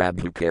Nivare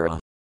Prabhukara.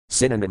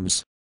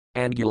 Synonyms.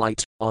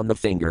 Angulite, on the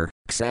finger,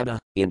 Ksaba,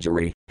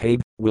 injury,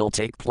 Habe, will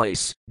take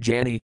place,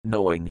 Jani,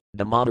 knowing,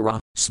 Damadara,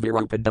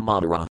 Svirupa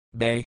Damadara,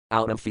 Bay,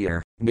 out of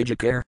fear,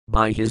 Nijakar,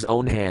 by his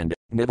own hand,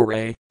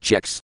 Nivare,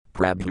 checks,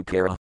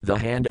 Prabhukara, the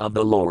hand of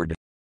the Lord.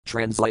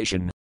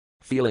 Translation.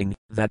 Feeling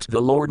that the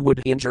Lord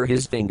would injure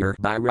his finger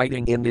by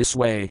writing in this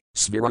way,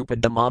 Svirupa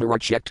Damadara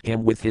checked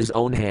him with his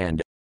own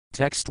hand.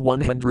 Text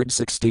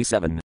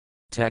 167.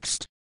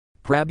 Text.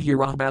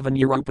 Prabhura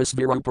Bhavanyarupa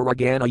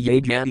Svirupuragana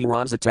Yajani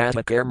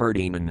Razatataka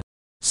Murdiman.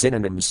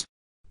 Synonyms.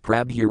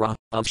 Prabhura,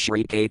 of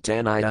Sri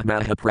Caitanya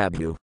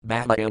Mahaprabhu,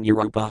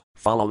 Bhavanyarupa,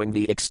 following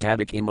the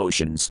ecstatic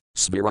emotions,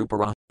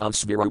 Svirupara, of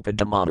Svirupa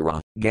Damadara,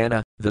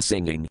 Gana, the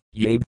singing,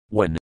 Yab,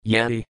 when,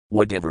 Yani,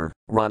 whatever,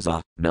 Raza,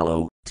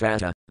 mellow,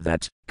 Tata,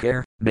 that,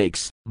 Kar,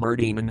 makes,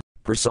 Murdiman,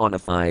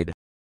 personified.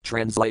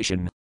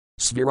 Translation.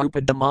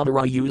 Svirupa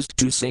Damadara used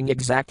to sing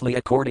exactly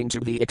according to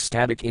the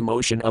ecstatic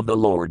emotion of the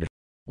Lord.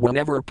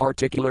 Whenever a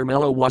particular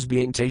mellow was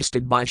being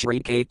tasted by Sri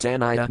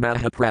Caitanya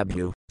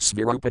Mahaprabhu,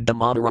 Svirupa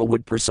Damadara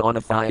would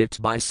personify it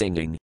by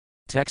singing.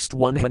 Text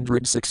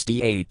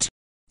 168.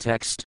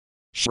 Text.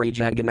 Shri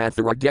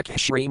Jagannathara Dekh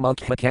Shri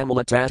Mukha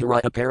Kamala Tatara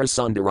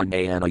Aparasundara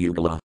Nayana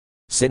Yugala.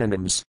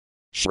 Synonyms.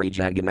 Shri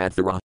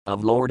Jagannathara,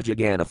 of Lord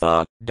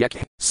Jagannatha,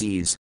 Dekh,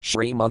 sees,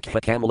 Shri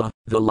Mukha Kamala,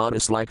 the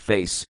lotus-like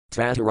face,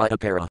 Tatara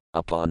Apara,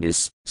 upon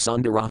this,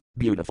 Sundara,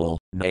 beautiful,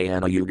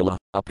 Nayana Yugala,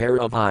 a pair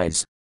of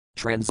eyes.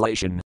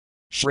 Translation.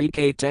 Sri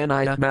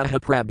Caitanya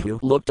Mahaprabhu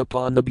looked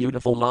upon the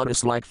beautiful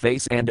lotus-like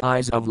face and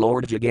eyes of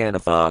Lord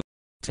Jagannatha.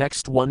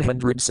 Text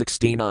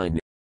 169.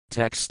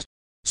 Text.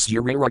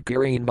 Surira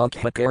Kirin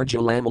Mukhakar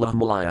Jalamala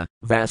Malaya,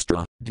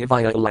 Vastra,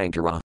 Divya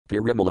Alankara,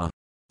 Pirimala.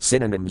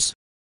 Synonyms.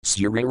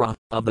 Surira,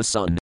 of the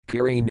sun,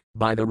 Kirin,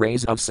 by the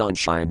rays of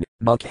sunshine,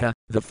 Mukha,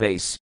 the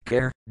face,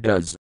 Kar,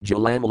 does,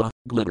 Jalamala,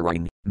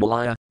 glittering,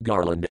 Malaya,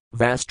 garland,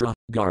 Vastra,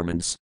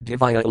 garments,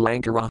 Divya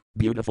Alankara,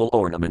 beautiful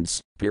ornaments,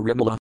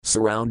 Pirimala,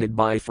 surrounded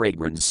by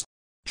fragrance.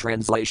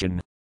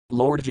 Translation.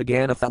 Lord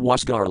Jagannatha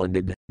was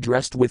garlanded,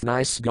 dressed with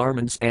nice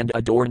garments and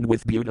adorned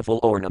with beautiful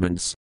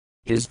ornaments.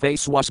 His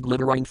face was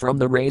glittering from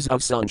the rays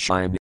of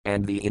sunshine,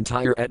 and the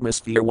entire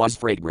atmosphere was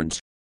fragrant.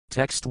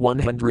 Text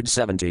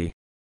 170.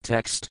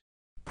 Text.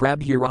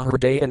 Prabhura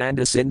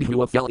Hridayananda Sindhu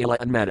Aphilila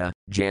and Metta,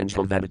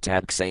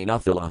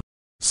 Janjhavadataksainaphila.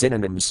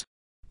 Synonyms.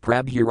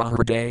 Prabhura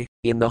Hriday,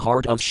 in the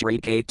heart of Sri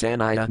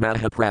Caitanya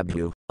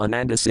Mahaprabhu,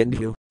 Ananda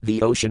Sindhu,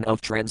 the ocean of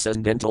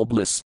transcendental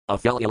bliss,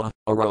 Aphilila,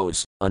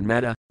 arose,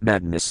 Unmetta,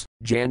 madness,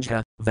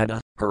 Janjha,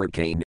 Veda,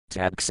 hurricane,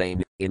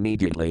 Taksane,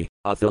 immediately,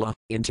 Aphila,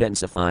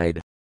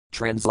 intensified.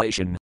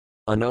 Translation.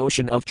 An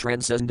ocean of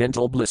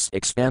transcendental bliss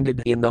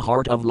expanded in the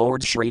heart of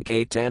Lord Sri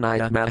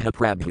Caitanya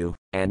Mahaprabhu,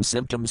 and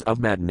symptoms of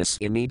madness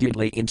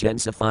immediately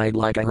intensified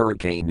like a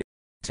hurricane.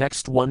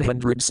 Text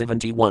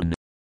 171.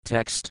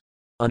 Text.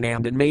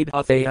 Anandan made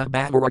Athaya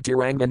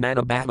Bhavaratiranga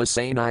Nana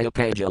Bhavasanaya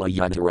Pajala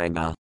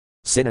Yadaranga.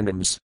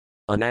 Synonyms.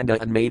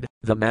 Ananda and made,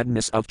 the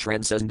madness of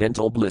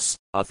transcendental bliss,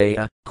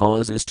 Athaya,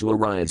 causes to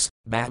arise,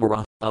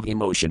 Bhavara, of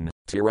emotion,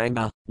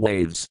 Tiranga,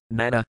 waves,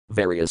 Nana,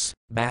 various,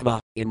 Bhava,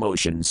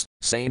 emotions,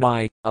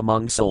 Sanai,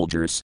 among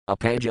soldiers,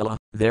 Apajala,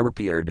 there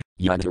appeared,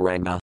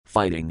 Yadaranga,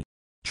 fighting.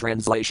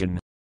 Translation.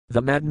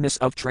 The madness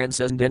of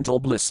transcendental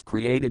bliss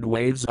created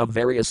waves of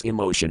various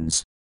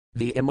emotions.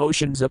 The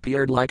emotions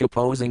appeared like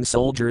opposing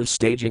soldiers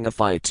staging a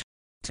fight.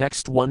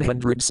 Text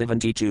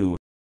 172.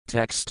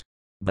 Text.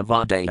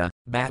 Bhavadaya,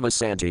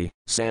 Bhavasanti,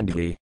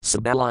 Sandhi,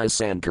 Sabelaya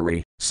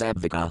Sankari,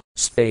 Sabvika,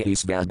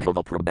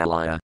 Svadhisvadbhava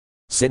Prabhalaya.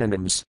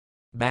 Synonyms.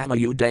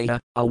 Bhavayudaya,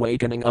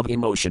 awakening of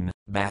emotion,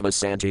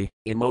 Bhavasanti,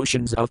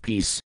 emotions of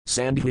peace,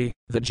 Sandhi,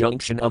 the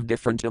junction of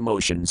different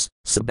emotions,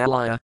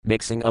 Sabelaya,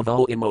 mixing of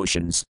all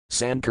emotions,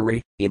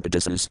 Sankari,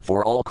 impetuses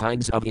for all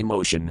kinds of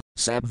emotion,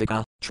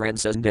 Sabvika,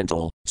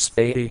 transcendental,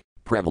 Svadhi,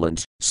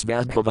 prevalent,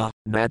 Svadbhava,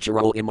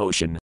 natural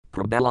emotion,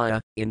 Prabhalaya,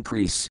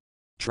 increase.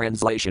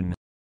 Translation.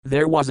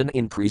 There was an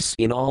increase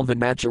in all the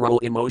natural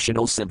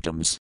emotional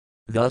symptoms.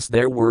 Thus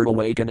there were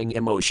awakening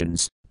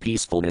emotions,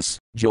 peacefulness,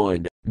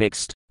 joined,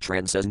 mixed,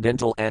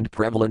 transcendental and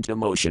prevalent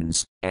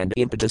emotions, and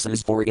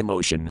impetuses for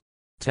emotion.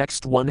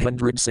 Text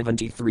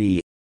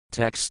 173.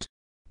 Text.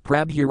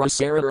 Prabhura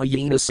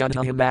Sarayana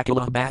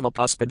Sudhahimakala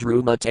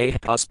Bhavapuspadruma Teh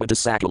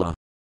Puspadasakala.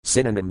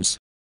 Synonyms.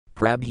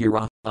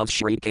 Prabhura, of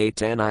Sri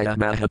Caitanya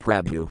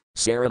Mahaprabhu,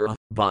 Sarara,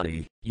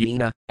 body,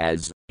 Yena,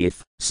 as,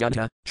 if,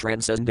 Sudha,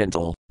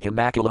 transcendental,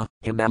 Himakala,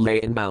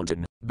 Himalayan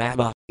mountain,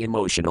 Bhava,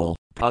 emotional,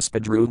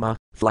 Puspadruma,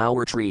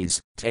 flower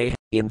trees, Te,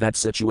 in that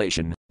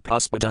situation,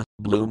 Puspada,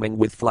 blooming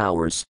with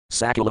flowers,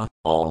 Sakala,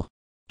 all.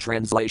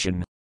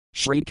 Translation.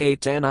 Sri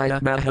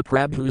Caitanya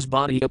Mahaprabhu's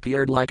body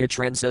appeared like a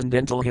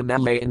transcendental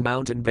Himalayan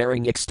mountain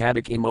bearing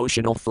ecstatic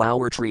emotional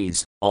flower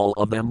trees, all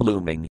of them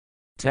blooming.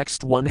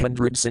 Text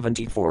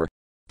 174.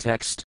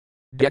 Text.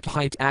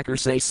 Dekhite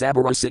Akarsay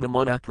Sabara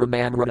Siddhamana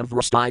Pramanranav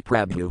Rastai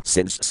Prabhu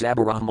since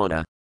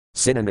Sabaramana.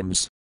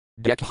 Synonyms.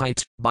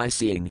 Dekhite, by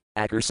seeing,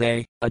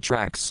 Akarsay,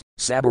 attracts,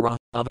 Sabara,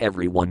 of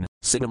everyone,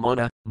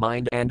 Siddhamana,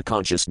 mind and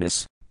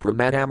consciousness,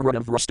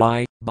 Pramadamranav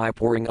Rastai, by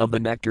pouring of the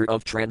nectar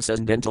of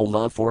transcendental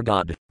love for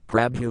God.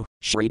 Prabhu,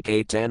 Sri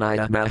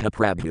Caitanya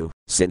Mahaprabhu,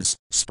 since,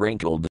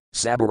 sprinkled,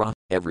 Sabara,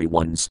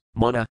 everyone's,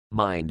 Mana,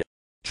 mind.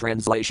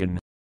 Translation.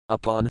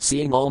 Upon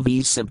seeing all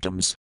these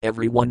symptoms,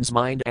 everyone's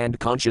mind and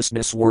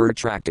consciousness were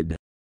attracted.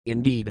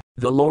 Indeed,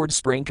 the Lord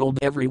sprinkled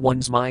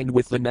everyone's mind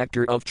with the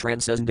nectar of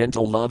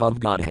transcendental love of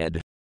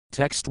Godhead.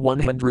 Text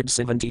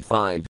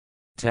 175.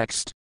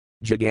 Text.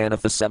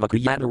 Jagannatha Sevaka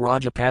Yata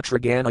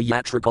Rajapatragana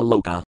Yatrika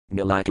Loka,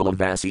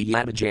 Nilakalavasi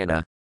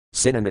Yatajana.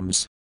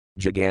 Synonyms.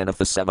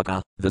 Jagannatha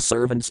Sevaka, the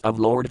servants of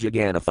Lord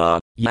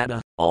Jagannatha,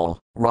 Yata, all,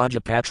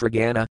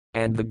 Rajapatragana,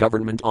 and the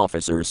government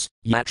officers,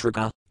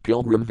 Yatrika,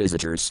 pilgrim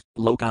visitors,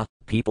 Loka,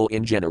 people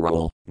in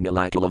general,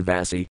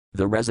 Nilakalavasi,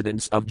 the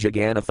residents of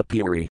Jagannatha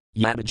Puri,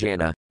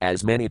 Yatajana,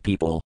 as many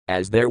people,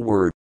 as there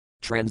were.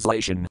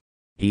 Translation.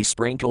 He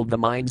sprinkled the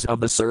minds of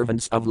the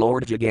servants of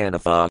Lord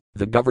Jagannatha,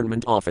 the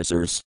government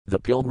officers, the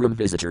pilgrim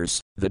visitors,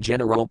 the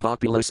general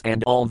populace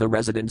and all the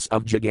residents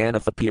of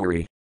Jagannatha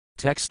Puri.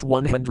 Text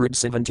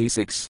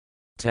 176.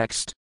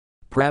 Text.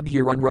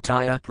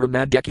 Prabhuranrataya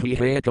Pramadekhi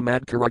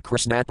Hayakamadkara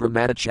Krishnat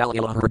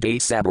Pramadachalila Hriday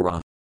Sabara.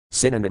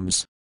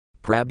 Synonyms.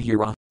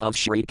 Prabhura, of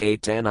Sri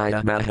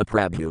Caitanya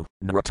Mahaprabhu,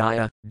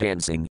 Nrataya,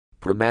 dancing,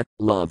 Pramat,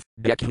 love,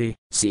 Dekhi,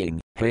 seeing,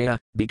 Haya,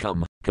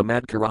 become,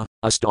 Kamadkara,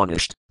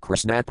 astonished,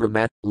 Krishnat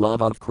Pramat,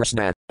 love of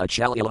Krishnat,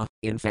 Achalila,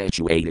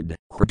 infatuated,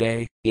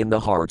 Hriday, in the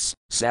hearts,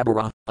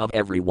 Sabara, of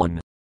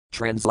everyone.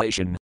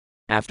 Translation.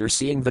 After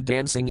seeing the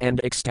dancing and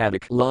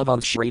ecstatic love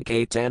of Sri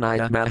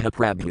Caitanya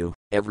Mahaprabhu,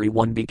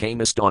 everyone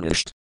became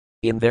astonished.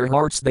 In their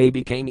hearts they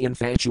became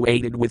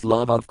infatuated with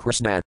love of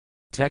Krishna.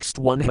 Text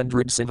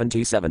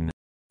 177.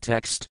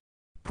 Text.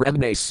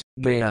 Premnes,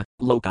 Gaya,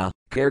 Loka,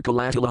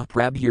 Kerkalatila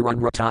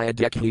Prabhuranrataya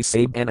Dekhi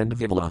Sab Anand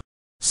Vivla.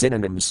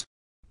 Synonyms.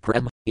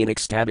 Prem, in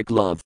ecstatic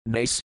love,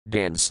 Nes,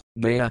 dance,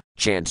 Gaya,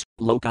 chant,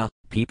 Loka,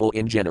 people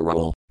in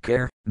general,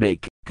 Ker,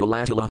 make,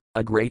 Kalatila,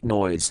 a great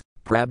noise,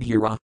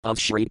 Prabhura, of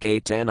Sri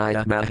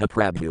Caitanya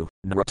Mahaprabhu,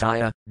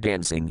 Nrataya,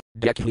 dancing,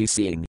 Dekhi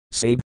seeing,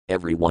 Sab,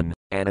 everyone,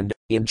 Anand,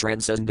 in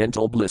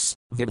transcendental bliss,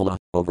 Vivla,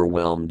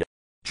 overwhelmed.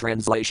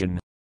 Translation.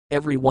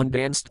 Everyone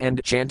danced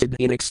and chanted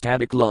in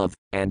ecstatic love,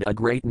 and a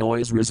great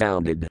noise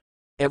resounded.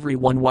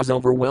 Everyone was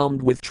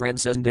overwhelmed with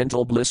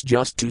transcendental bliss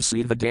just to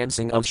see the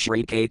dancing of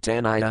Sri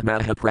Caitanya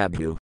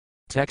Mahaprabhu.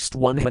 Text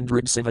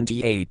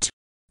 178.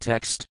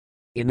 Text.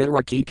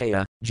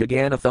 Inirakikaya,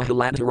 Jagannatha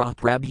Hilantara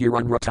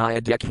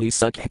Prabhuranrataya Dekhi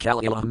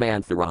Sukhakalila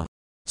Manthara.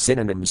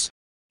 Synonyms.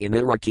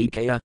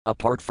 Inirakikaya,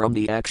 apart from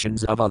the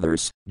actions of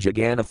others,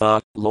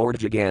 Jagannatha, Lord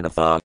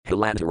Jagannatha,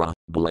 Hilantara,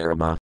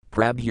 Balarama,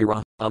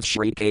 Prabhura, of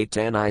Sri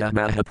Caitanya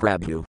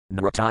Mahaprabhu,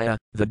 Nrataya,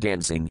 the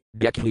dancing,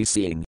 Dekhi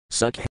seeing,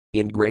 Sukh,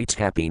 in great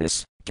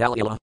happiness,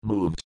 Kalila,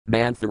 moved,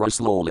 Manthara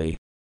slowly.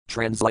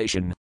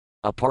 Translation.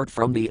 Apart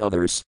from the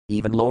others,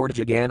 even Lord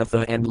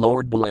Jagannatha and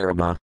Lord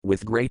Balarama,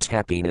 with great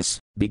happiness,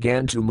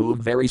 began to move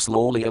very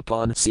slowly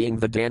upon seeing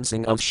the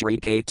dancing of Sri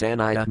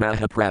Caitanya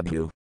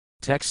Mahaprabhu.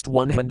 Text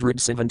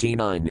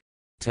 179.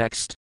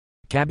 Text.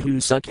 Kabhu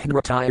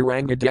Sukhnrataya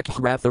Ranga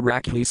Dekharatha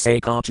Rakhi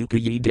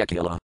Sakatukayi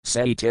Dekila,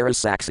 Saitara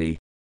Saksi.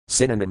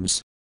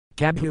 Synonyms.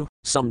 Kabhu,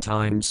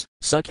 sometimes,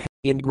 Sukh,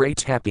 in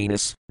great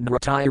happiness,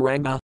 Nrataya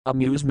Ranga,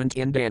 amusement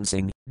in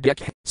dancing,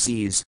 Dekh,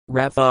 sees,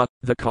 Ratha,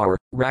 the car,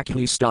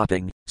 Rakhi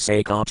stopping,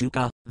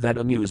 Sakatuka, that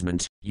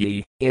amusement,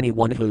 ye,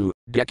 anyone who,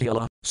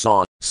 Dekila,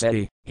 saw,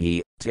 say,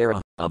 he,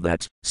 Tara, of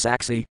that,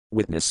 Saksi,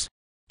 witness.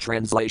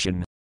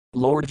 Translation.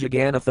 Lord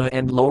Jagannatha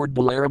and Lord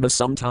Balarama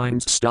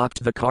sometimes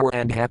stopped the car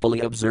and happily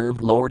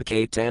observed Lord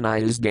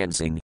Caitanya's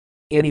dancing.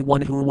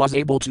 Anyone who was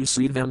able to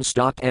see them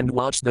stop and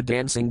watch the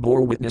dancing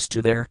bore witness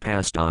to their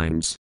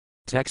pastimes.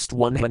 Text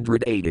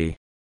 180.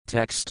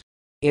 Text.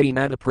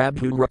 Imada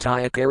Prabhu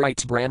Rataya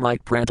Karite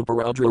Brahmite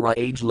Prantaparadra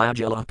Age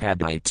Lajala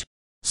Padite.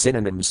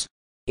 Synonyms.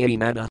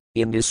 Imada,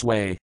 in this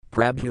way,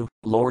 Prabhu,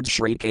 Lord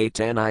Sri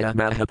Caitanya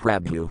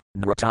Mahaprabhu,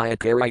 Nrataya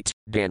Karite,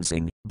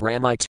 dancing,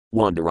 Brahmite,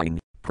 wandering,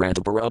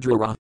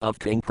 Prantaparadra, of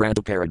King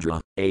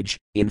Prantaparadra, age,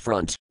 in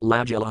front,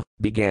 Lajala,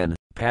 began,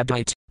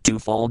 Padite, to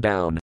fall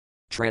down.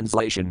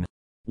 Translation.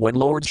 When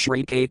Lord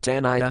Sri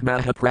Caitanya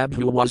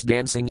Mahaprabhu was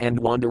dancing and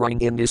wandering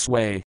in this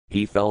way,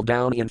 he fell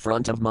down in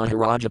front of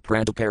Maharaja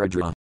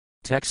Prantaparadra.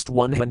 Text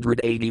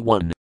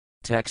 181.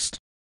 Text.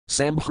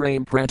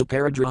 Sambhram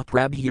Prantaparadra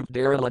Prabhu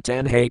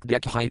Daralatan Hake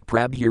Dekhite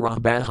Prabhura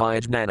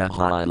Bahijnana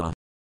Hila.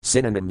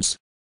 Synonyms.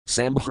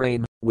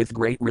 Sambhram, with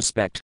great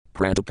respect,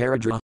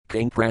 Prantaparadra,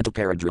 King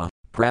Prantaparadra,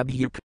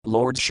 Prabhu,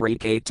 Lord Shri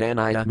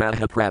Caitanya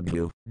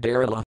Mahaprabhu,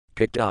 Darila,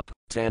 picked up,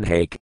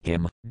 Tanhake,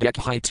 him,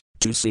 Dekhite,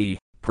 to see,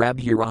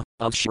 Prabhura,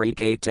 of Shri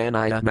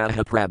Caitanya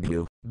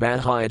Mahaprabhu,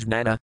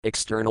 Bahayajnana,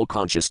 external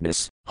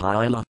consciousness,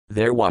 Hyla,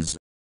 there was.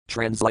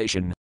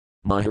 Translation.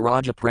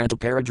 Maharaja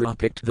Prantaparadra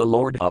picked the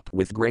Lord up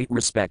with great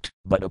respect,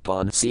 but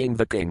upon seeing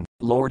the king,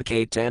 Lord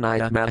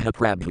Caitanya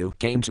Mahaprabhu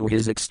came to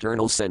his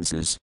external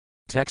senses.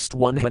 Text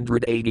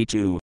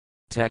 182.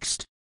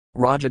 Text.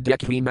 Raja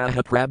Dekhi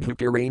Mahaprabhu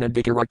Kirana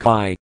Dikara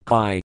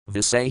Kai,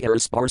 Visahara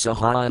Sparsa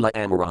Hyla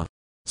Amara.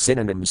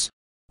 Synonyms.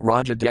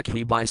 Raja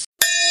Dekhi by